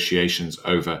inform negotiations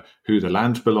over who the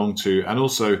land belonged to, and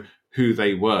also who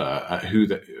they were, who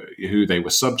they were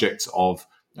subjects of,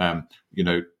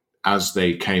 as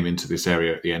they came into this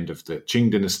area at the end of the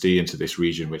Qing dynasty, into this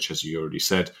region, which, as you already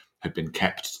said, had been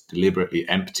kept deliberately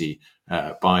empty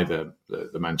by the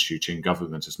Manchu Qing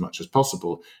government as much as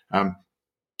possible.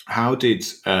 How did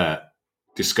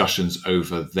discussions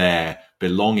over their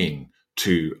belonging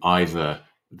to either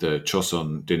the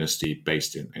Choson dynasty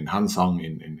based in Hansong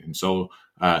in Seoul,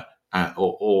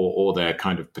 or their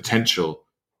kind of potential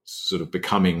sort of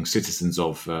becoming citizens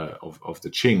of the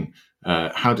Qing.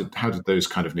 How did those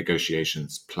kind of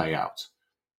negotiations play out?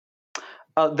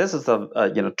 This is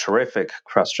a terrific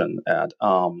question, Ed.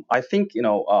 I think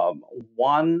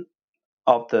one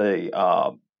of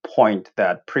the point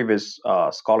that previous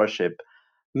scholarship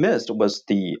missed was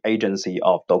the agency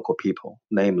of local people,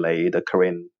 namely the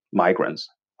Korean migrants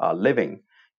living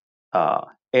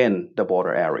in the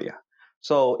border area.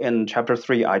 So in chapter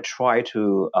 3, I try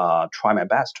my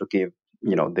best to give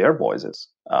their voices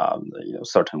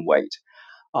certain weight.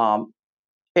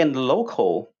 In the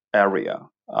local area,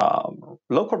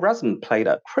 local residents played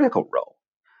a critical role.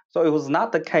 So it was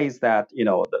not the case that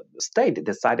the state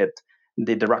decided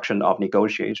the direction of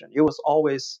negotiation. It was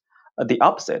always the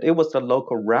opposite. It was the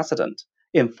local resident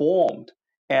informed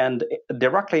and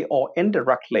directly or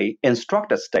indirectly instruct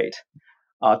the state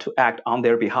to act on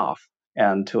their behalf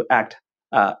and to act,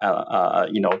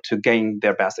 to gain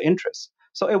their best interests.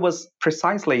 So it was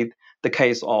precisely the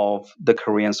case of the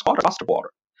Korean squatters across the border.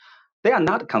 They are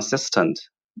not a consistent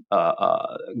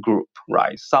group,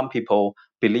 right? Some people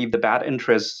believe the bad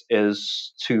interest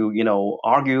is to,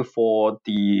 argue for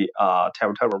the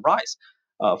territorial rights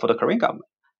for the Korean government.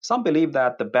 Some believe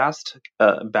that the best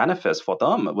benefits for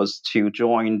them was to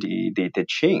join the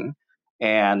Qing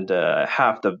and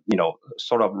have the,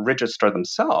 sort of register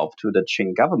themselves to the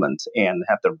Qing government and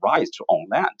have the rights to own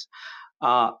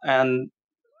land.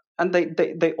 And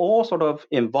they all sort of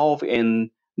involve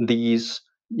in these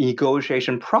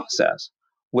negotiation process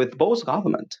with both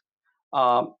government.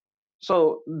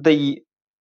 So the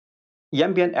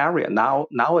Yanbian area,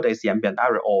 nowadays Yanbian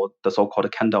area or the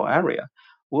so-called Kendall area,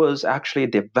 was actually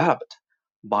developed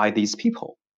by these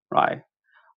people, right?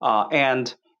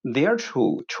 And their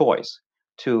true choice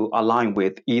to align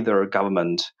with either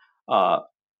government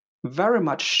very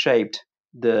much shaped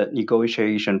the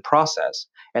negotiation process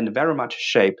and very much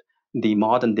shaped the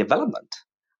modern development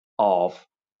of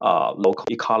local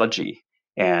ecology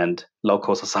and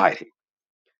local society.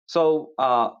 So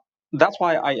that's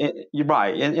why you're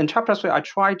right. In chapter 3, I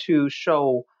try to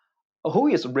show who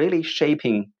is really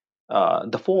shaping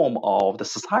the form of the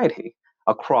society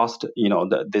across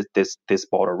this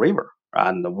border river,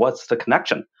 and what's the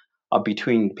connection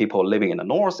between people living in the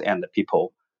north and the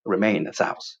people remain in the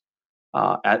south.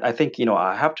 I think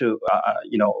I have to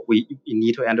we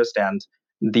need to understand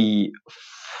the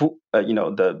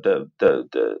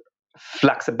the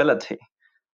flexibility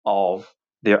of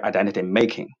their identity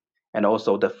making, and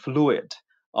also the fluid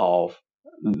of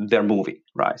their moving,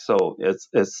 right? So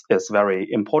it's very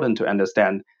important to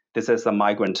understand this is a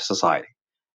migrant society,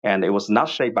 and it was not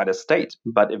shaped by the state,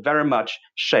 but it very much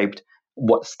shaped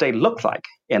what state looked like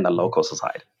in the local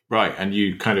society. Right, and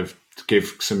you kind of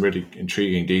give some really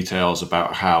intriguing details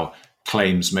about how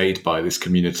claims made by this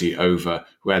community over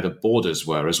where the borders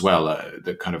were as well,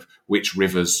 the kind of which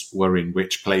rivers were in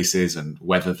which places and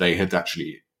whether they had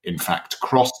actually in fact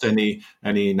crossed any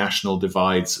national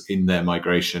divides in their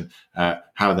migration,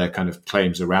 how their kind of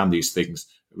claims around these things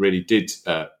really did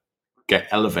get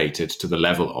elevated to the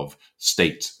level of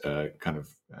state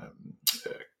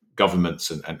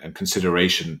governments and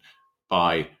consideration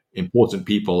by important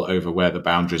people over where the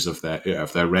boundaries of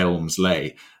their realms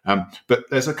lay. But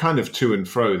there's a kind of to and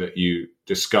fro that you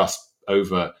discussed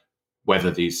over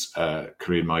whether these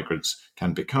Korean migrants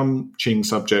can become Qing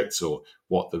subjects, or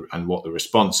what the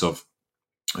response of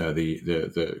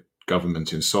the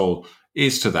government in Seoul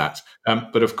is to that.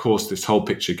 But of course, this whole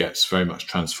picture gets very much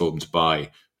transformed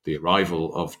by the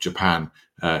arrival of Japan,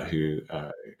 who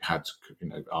had,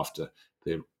 after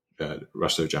the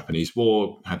Russo-Japanese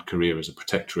War, had Korea as a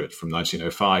protectorate from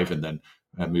 1905, and then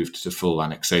moved to full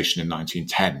annexation in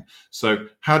 1910. So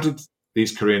how did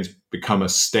these Koreans become a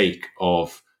stake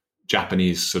of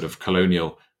Japanese sort of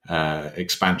colonial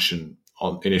expansion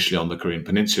initially on the Korean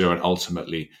Peninsula, and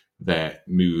ultimately their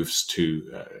moves to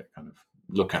kind of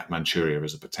look at Manchuria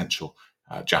as a potential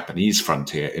Japanese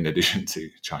frontier in addition to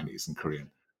Chinese and Korean?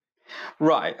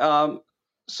 Right.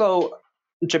 So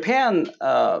Japan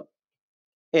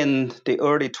in the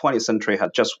early 20th century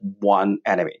had just one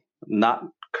enemy, not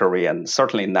Korea,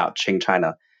 certainly not Qing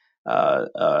China,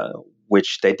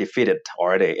 which they defeated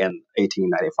already in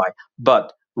 1895,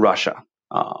 but Russia.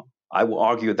 I will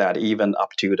argue that even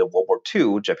up to the World War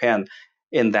II, Japan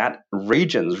in that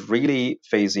region is really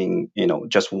facing,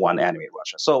 just one enemy,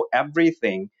 Russia. So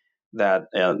everything that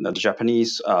the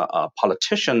Japanese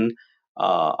politician,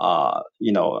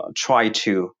 try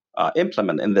to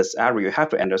implement in this area, you have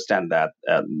to understand that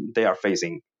they are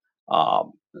facing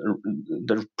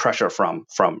the pressure from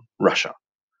Russia,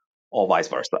 or vice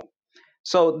versa.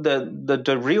 So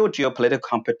the real geopolitical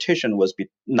competition was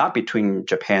not between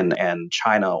Japan and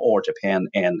China or Japan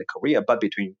and Korea, but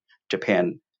between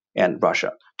Japan and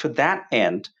Russia. To that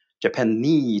end, Japan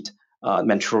need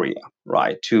Manchuria,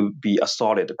 right, to be a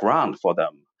solid ground for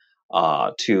them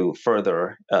to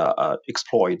further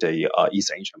exploit the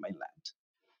East Asian mainland.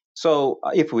 So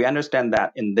if we understand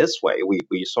that in this way,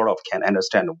 we sort of can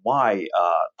understand why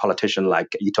politicians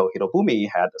like Ito Hirobumi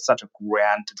had such a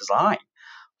grand design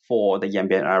for the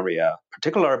Yanbian area,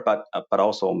 particular, but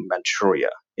also Manchuria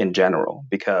in general,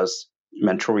 because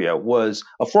Manchuria was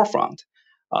a forefront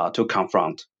to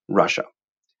confront Russia.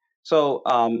 So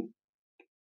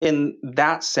in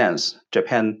that sense,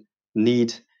 Japan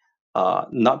need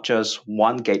not just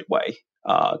one gateway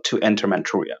to enter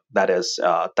Manchuria, that is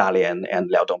Dalian and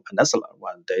Liaodong Peninsula.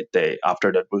 When they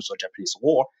after the Russo-Japanese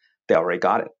War, they already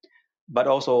got it, but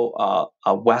also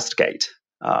a west gate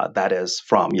that is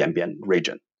from Yanbian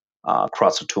region,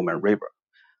 across the Tumen River.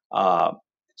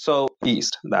 So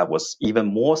east, that was even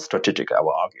more strategic, I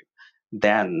will argue,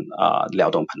 than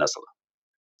Liaodong Peninsula.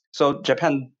 So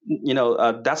Japan,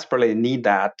 desperately need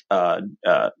that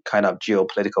kind of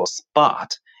geopolitical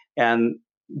spot, and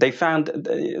they found,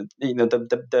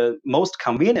 the most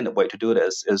convenient way to do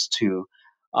this is to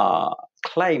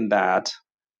claim that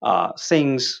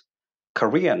since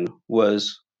Korean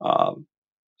was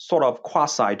sort of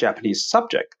quasi-Japanese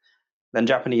subject, then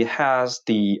Japanese has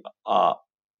the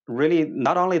really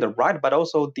not only the right but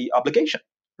also the obligation,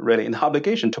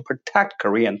 to protect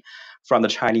Korean from the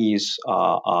Chinese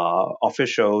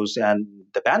officials and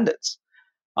the bandits.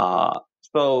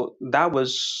 So that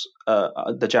was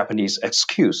the Japanese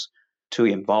excuse to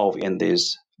involve in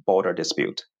this border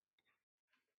dispute.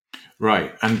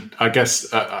 Right, and I guess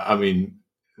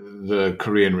the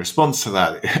Korean response to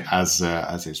that, as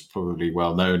is probably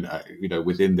well known,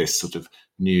 within this sort of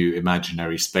new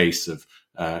imaginary space of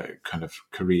kind of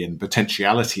Korean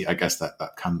potentiality, I guess that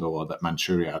Kando or that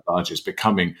Manchuria at large is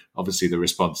becoming obviously the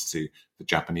response to the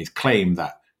Japanese claim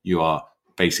that you are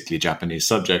basically Japanese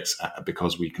subjects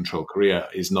because we control Korea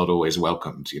is not always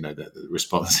welcomed. The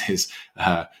response is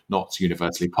not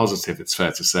universally positive, it's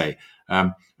fair to say.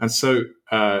 And so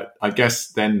I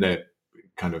guess then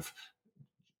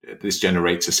this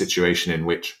generates a situation in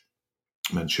which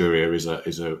Manchuria is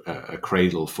a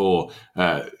cradle for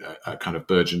a kind of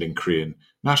burgeoning Korean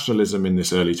nationalism in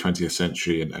this early 20th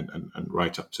century and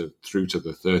right up through to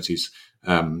the 30s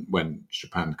when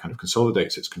Japan kind of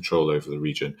consolidates its control over the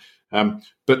region.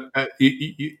 But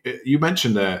you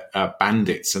mentioned there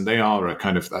bandits, and they are a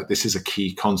kind of this is a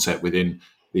key concept within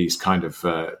these kind of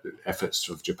efforts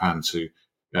of Japan to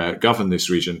govern this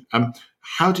region.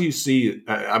 How do you see?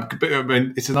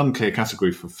 It's an unclear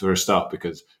category for a start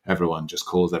because everyone just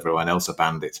calls everyone else a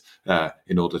bandit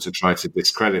in order to try to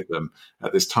discredit them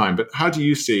at this time. But how do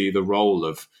you see the role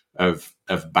of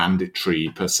banditry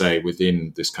per se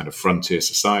within this kind of frontier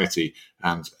society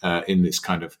and in this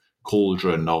kind of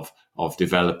cauldron of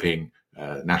developing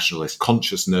nationalist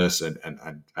consciousness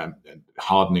and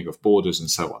hardening of borders and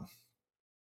so on?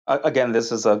 Again,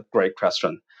 this is a great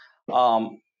question.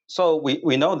 So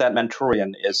we know that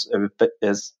Manchurian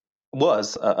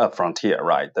was a frontier,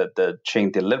 right? The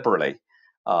Qing deliberately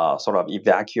sort of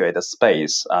evacuate the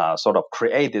space, sort of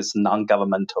create this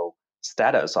non-governmental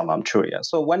status of Manchuria.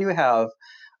 So when you have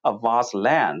a vast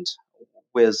land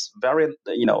with very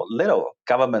little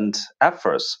government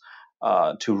efforts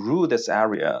to rule this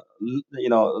area,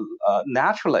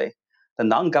 naturally the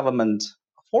non-government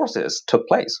forces took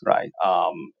place, right?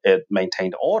 It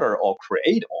maintained order or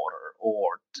create order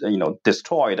or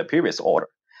destroy the previous order,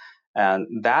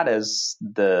 and that is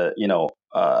the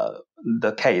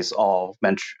case of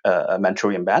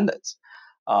Manchurian bandits.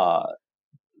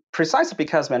 Precisely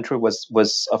because Manchuria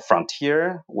was a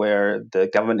frontier where the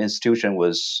government institution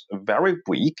was very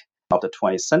weak of the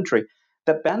 20th century,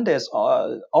 the bandits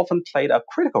often played a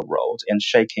critical role in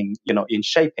shaping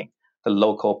the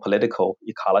local political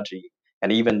ecology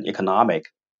and even economic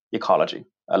ecology.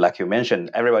 Like you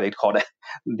mentioned, everybody called it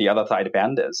the other side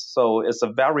bandits. So it's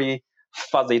a very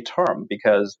fuzzy term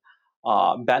because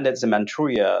bandits in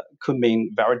Manchuria could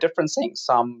mean very different things.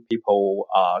 Some people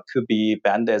could be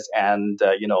bandits and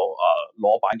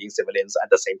law-abiding civilians at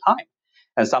the same time,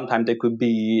 and sometimes they could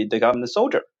be the government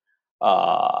soldier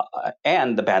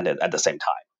and the bandit at the same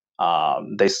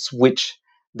time. They switch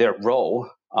their role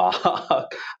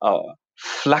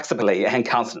flexibly and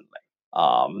constantly.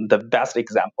 The best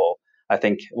example, I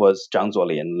think, was Zhang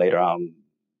Zuolin. Later on,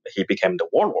 he became the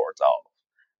warlord of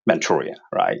Manchuria,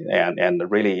 right? And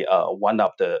really one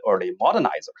of the early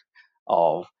modernizers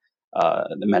of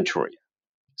Manchuria.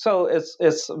 So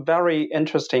it's very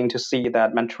interesting to see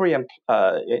that Manchurian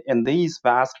in these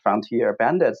vast frontier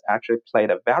bandits actually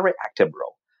played a very active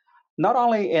role, not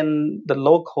only in the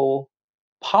local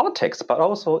politics but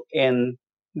also in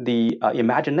the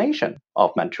imagination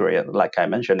of Manchuria. Like I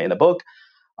mentioned in the book,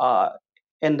 uh,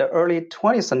 in the early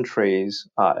 20th centuries,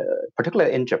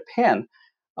 particularly in Japan,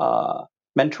 uh,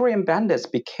 Manchurian bandits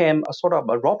became a sort of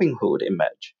a Robin Hood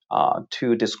image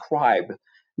to describe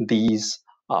these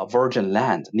virgin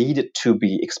land needed to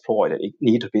be exploited, it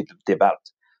needed to be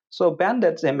developed. So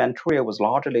bandits in Manchuria was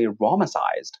largely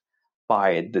romanticized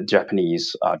by the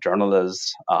Japanese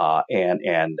journalists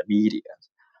and the media.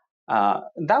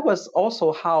 That was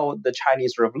also how the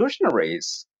Chinese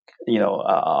revolutionaries,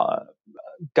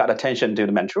 got attention to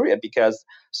the Manchuria, because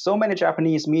so many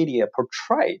Japanese media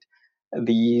portrayed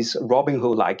these Robin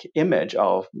Hood-like image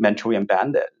of Manchurian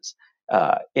bandits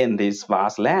in this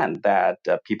vast land that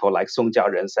people like Song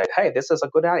Jiaren said, "Hey, this is a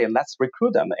good idea. Let's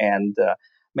recruit them, and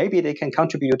maybe they can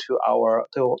contribute to our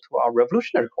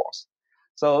revolutionary cause."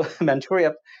 So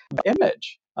Manchuria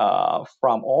image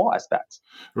from all aspects.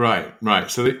 Right,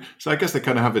 right. So I guess they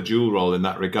kind of have a dual role in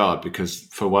that regard, because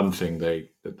for one thing,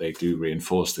 they do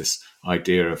reinforce this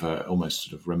idea of a almost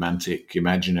sort of romantic,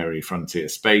 imaginary frontier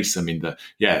space. I mean,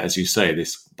 as you say,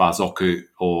 this Bazoku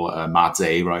or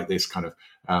Maze, right? This kind of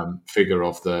figure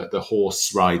of the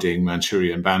horse riding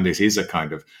Manchurian bandit is a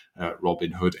kind of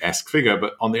Robin Hood-esque figure.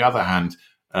 But on the other hand,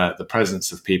 the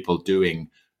presence of people doing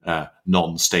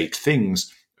non-state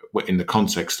things in the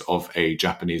context of a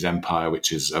Japanese empire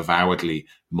which is avowedly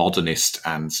modernist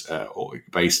and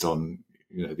based on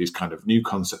these kind of new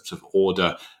concepts of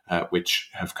order, which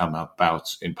have come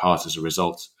about in part as a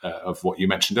result of what you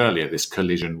mentioned earlier, this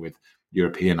collision with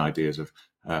European ideas of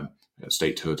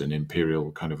statehood and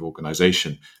imperial kind of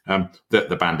organization. That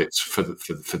the bandits for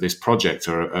this project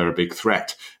are a big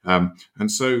threat,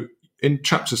 and so in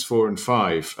chapters 4 and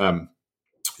 5.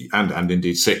 And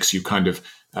indeed 6, you kind of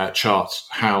chart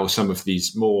how some of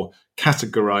these more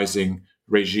categorizing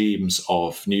regimes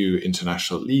of new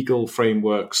international legal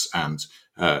frameworks and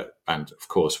of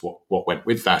course what went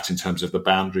with that in terms of the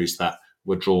boundaries that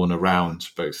were drawn around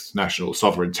both national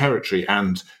sovereign territory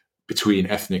and between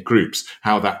ethnic groups,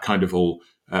 how that kind of all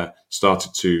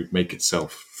started to make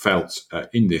itself felt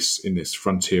in this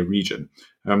frontier region.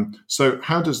 So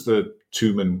how does the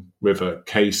Tumen River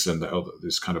case and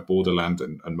this kind of borderland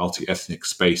and multi-ethnic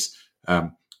space,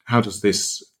 how does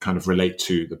this kind of relate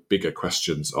to the bigger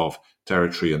questions of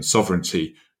territory and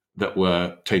sovereignty that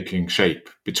were taking shape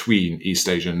between East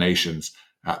Asian nations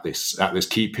at this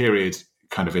key period,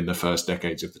 kind of in the first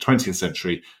decades of the 20th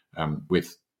century,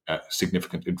 with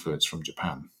significant influence from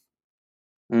Japan?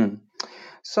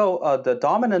 So the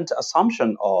dominant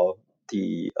assumption of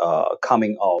the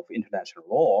coming of international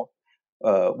law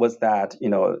was that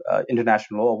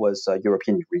international law was a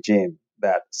European regime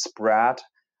that spread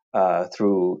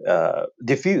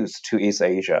diffused to East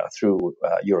Asia through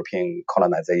European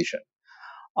colonization.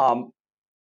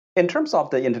 In terms of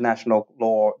the international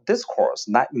law discourse,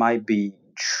 that might be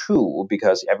true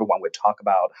because everyone would talk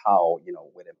about how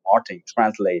William Martin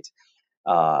translate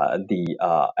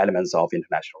the elements of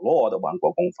international law, the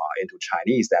Wanguo Gongfa, into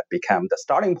Chinese, that became the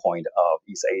starting point of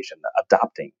East Asian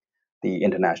adopting the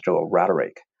international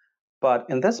rhetoric. But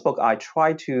in this book, I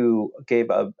try to give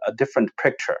a different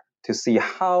picture to see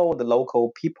how the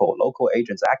local people, local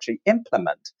agents actually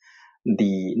implement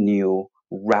the new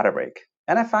rhetoric.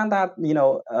 And I found that,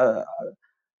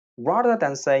 rather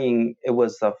than saying it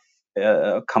was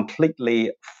a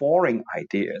completely foreign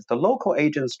idea, the local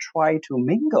agents try to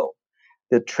mingle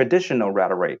the traditional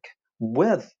rhetoric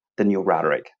with the new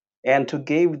rhetoric, and to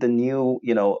give the new,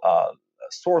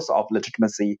 source of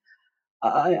legitimacy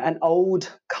an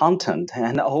old content,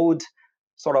 an old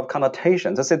sort of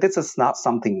connotation. To say this is not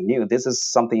something new. This is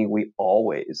something we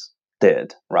always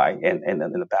did, right? In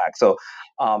the back. So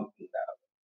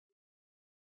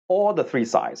all the three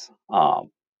sides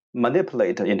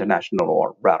manipulate the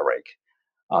international rhetoric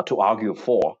to argue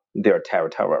for their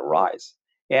territorial rights.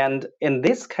 And in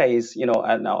this case,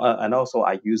 and also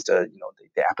I used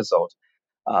the episode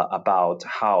about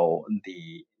how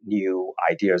the new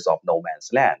ideas of no man's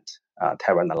land,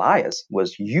 terra nullius,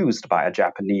 was used by a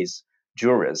Japanese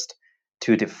jurist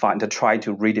to try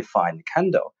to redefine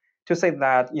Kendo, to say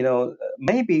that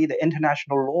maybe the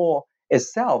international law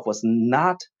itself was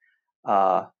not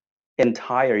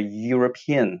entire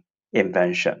European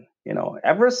invention.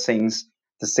 Ever since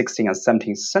the 16th and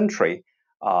 17th century,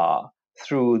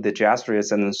 through the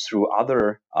Jesuits and through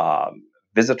other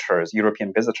visitors,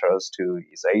 European visitors to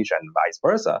East Asia and vice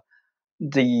versa,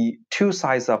 the two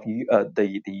sides of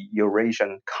the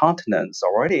Eurasian continents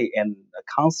already in a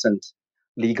constant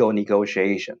legal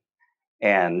negotiation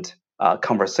and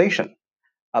conversation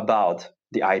about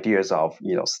the ideas of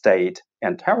state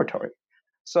and territory.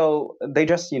 So they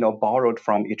just borrowed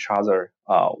from each other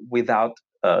without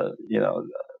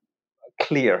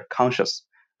clear conscious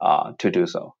to do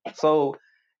so. So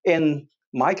in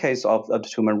my case of the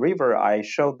Tumen River, I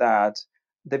showed that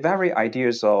the very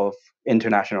ideas of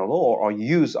international law or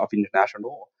use of international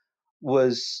law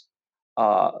was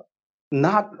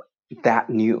not that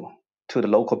new to the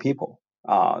local people.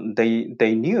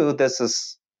 They knew this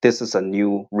is a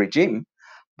new regime,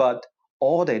 but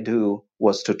all they do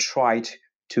was to try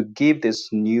to give these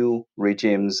new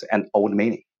regimes an old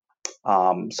meaning.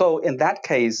 So in that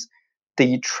case,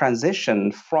 the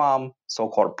transition from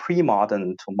so-called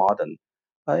pre-modern to modern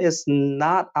is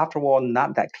not, after all,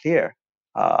 not that clear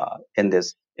in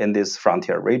this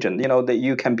frontier region. That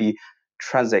you can be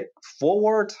transit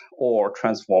forward or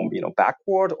transform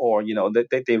backward, or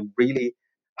they really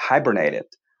hibernated.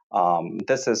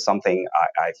 This is something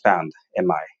I found in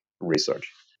my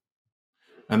research.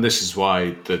 And this is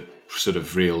why the sort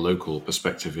of real local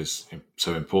perspective is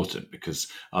so important, because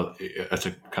at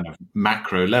a kind of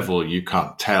macro level, you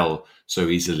can't tell so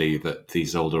easily that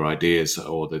these older ideas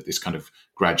or that this kind of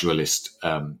gradualist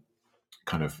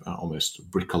kind of almost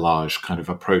bricolage kind of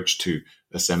approach to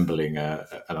assembling an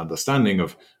understanding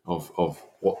of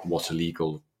what a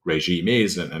legal regime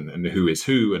is and who is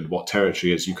who and what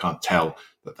territory is. You can't tell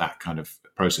that kind of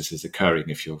process is occurring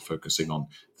if you're focusing on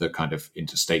the kind of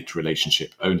interstate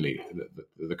relationship only.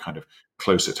 The kind of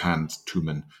close at hand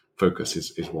Tumen focus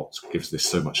is what gives this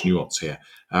so much nuance here.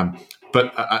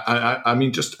 But I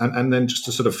mean, and then just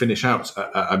to sort of finish out,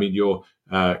 I mean, your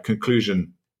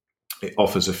conclusion, it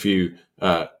offers a few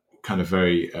kind of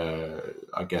very,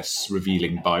 I guess,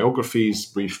 revealing biographies,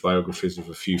 brief biographies of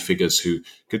a few figures who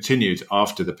continued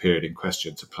after the period in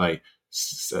question to play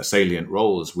salient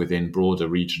roles within broader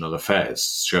regional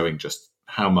affairs, showing just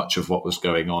how much of what was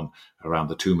going on around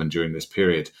the Tumen during this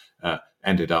period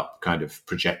ended up kind of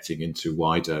projecting into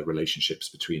wider relationships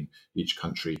between each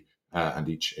country and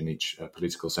each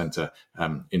political center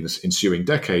in the ensuing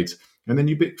decades. And then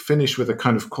you finish with a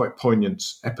kind of quite poignant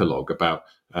epilogue about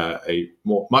a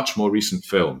much more recent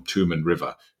film, Tumen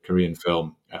River, Korean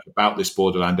film about this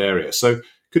borderland area. So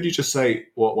could you just say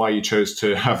why you chose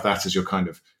to have that as your kind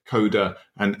of coda,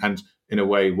 and in a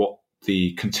way what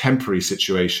the contemporary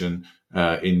situation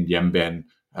in Yanbian,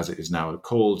 as it is now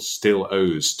called, still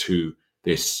owes to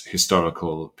this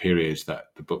historical period that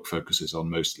the book focuses on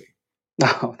mostly?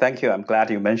 Oh, thank you. I'm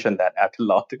glad you mentioned that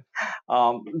epilogue.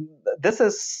 This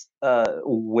is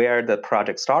where the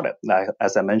project started.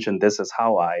 As I mentioned, this is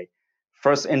how I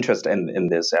first interested in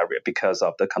this area, because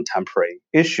of the contemporary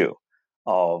issue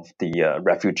of the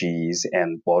refugees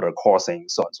and border crossing,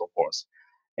 so on and so forth.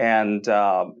 And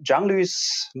Zhang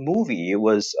Lu's movie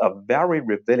was a very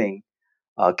revealing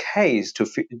case to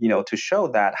show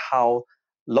that how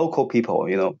local people,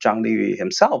 Zhang Lu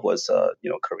himself was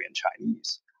Korean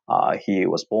Chinese. He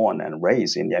was born and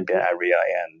raised in Yanbian area,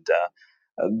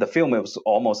 and the film was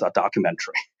almost a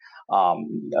documentary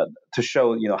to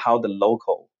show how the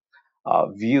local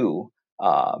view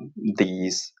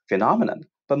these phenomenon.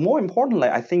 But more importantly,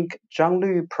 I think Zhang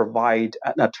Lu provide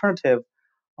an alternative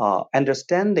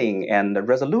understanding and the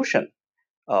resolution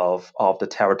of the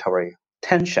territory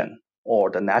tension or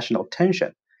the national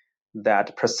tension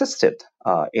that persisted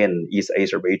in East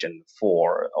Asia region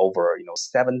for over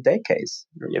 7 decades,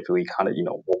 if we count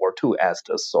World War II as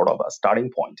the sort of a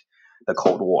starting point, the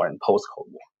Cold War and post-Cold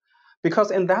War.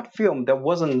 Because in that film, there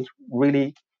wasn't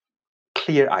really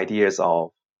clear ideas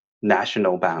of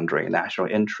national boundary, national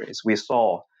interests. We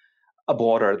saw a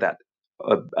border that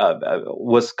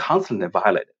was constantly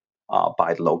violated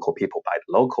by the local people, by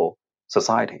the local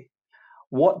society.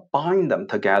 What bind them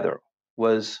together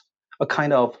was a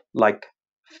kind of like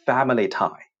family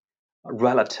tie,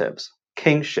 relatives,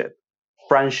 kinship,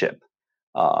 friendship,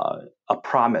 a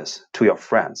promise to your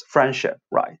friends, friendship,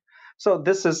 right? So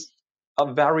this is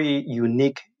a very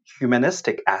unique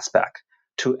humanistic aspect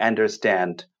to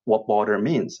understand what border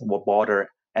means, what border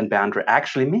and boundary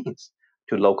actually means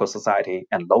to local society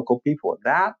and local people.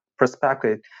 That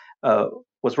perspective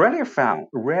was rarely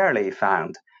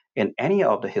found in any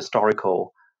of the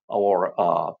historical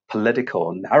or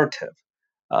political narrative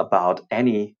about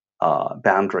any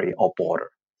boundary or border.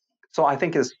 So I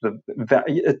think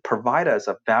it provides us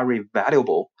a very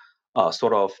valuable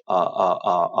sort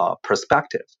of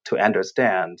perspective to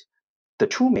understand the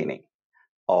true meaning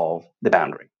of the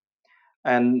boundary.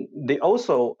 And they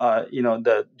also,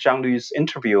 the Zhang Lu's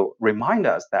interview remind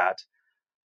us that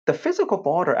the physical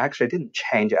border actually didn't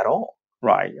change at all,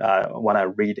 right? When I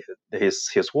read his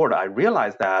word, I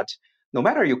realized that no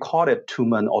matter you call it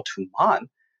Tumen or Tuman,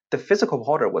 the physical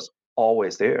border was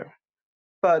always there.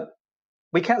 But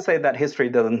we can't say that history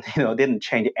didn't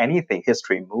change anything.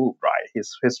 History moved, right?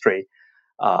 His history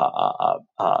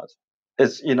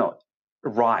is,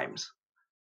 rhymes.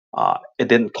 It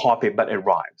didn't copy, but it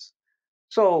rhymes.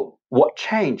 So what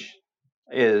changed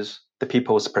is the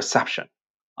people's perception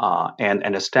and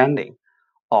understanding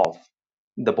of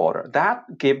the border.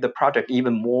 That gave the project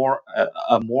even more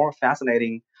a more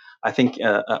fascinating, I think,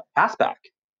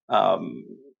 aspect.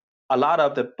 A lot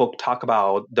of the book talk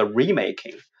about the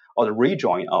remaking or the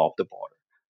rejoin of the border,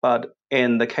 but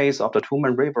in the case of the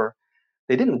Tumen River,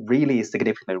 they didn't really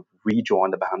significantly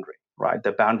rejoin the boundary. Right,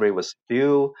 the boundary was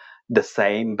still the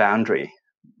same boundary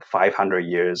 500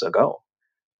 years ago,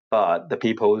 but the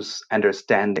people's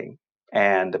understanding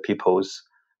and the people's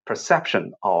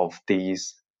perception of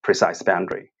these precise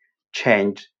boundary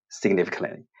changed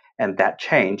significantly. And that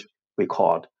change we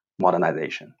called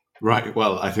modernization. Right.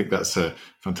 Well, I think that's a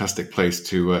fantastic place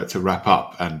to wrap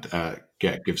up, and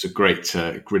gives a great,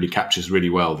 really captures really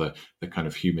well the kind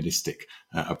of humanistic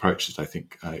approach that I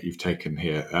think you've taken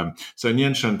here. So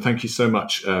Nianshan, thank you so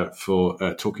much for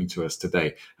talking to us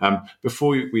today.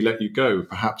 Before we let you go,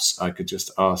 perhaps I could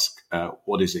just ask,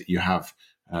 what is it you have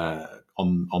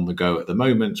on the go at the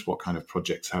moment? What kind of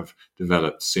projects have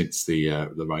developed since the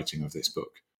writing of this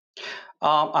book?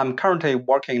 I'm currently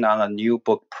working on a new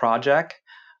book project,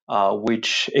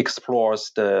 which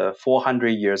explores the 400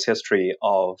 years history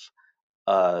of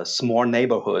a small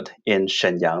neighborhood in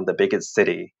Shenyang, the biggest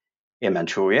city in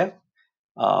Manchuria.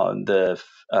 The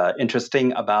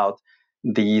interesting about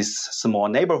these small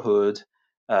neighborhood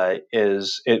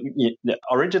is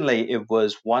originally it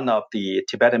was one of the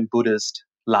Tibetan Buddhist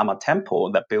Lama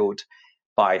temple that built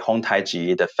by Hong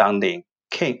Taiji, the founding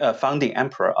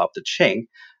emperor of the Qing.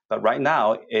 But right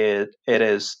now, it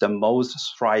is the most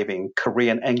thriving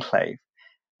Korean enclave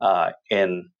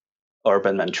in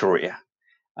urban Manchuria.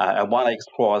 I want to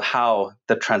explore how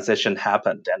the transition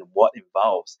happened and what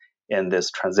involves in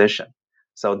this transition.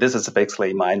 So this is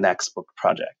basically my next book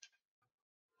project.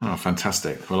 Oh,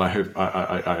 fantastic. Well, I hope,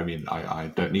 I mean,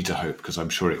 I don't need to hope, because I'm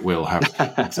sure it will have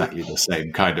exactly the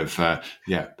same kind of,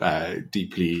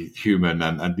 deeply human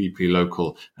and deeply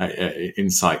local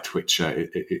insight, which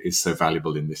is so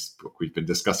valuable in this book we've been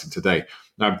discussing today.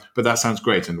 But that sounds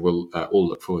great, and we'll all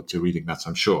look forward to reading that,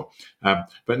 I'm sure.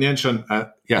 But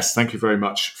Nianshan, yes, thank you very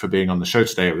much for being on the show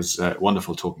today. It was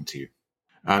wonderful talking to you.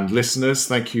 And listeners,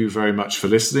 thank you very much for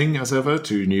listening, as ever,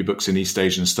 to New Books in East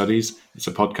Asian Studies. It's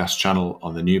a podcast channel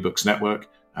on the New Books Network,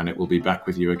 and it will be back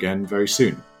with you again very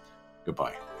soon.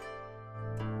 Goodbye.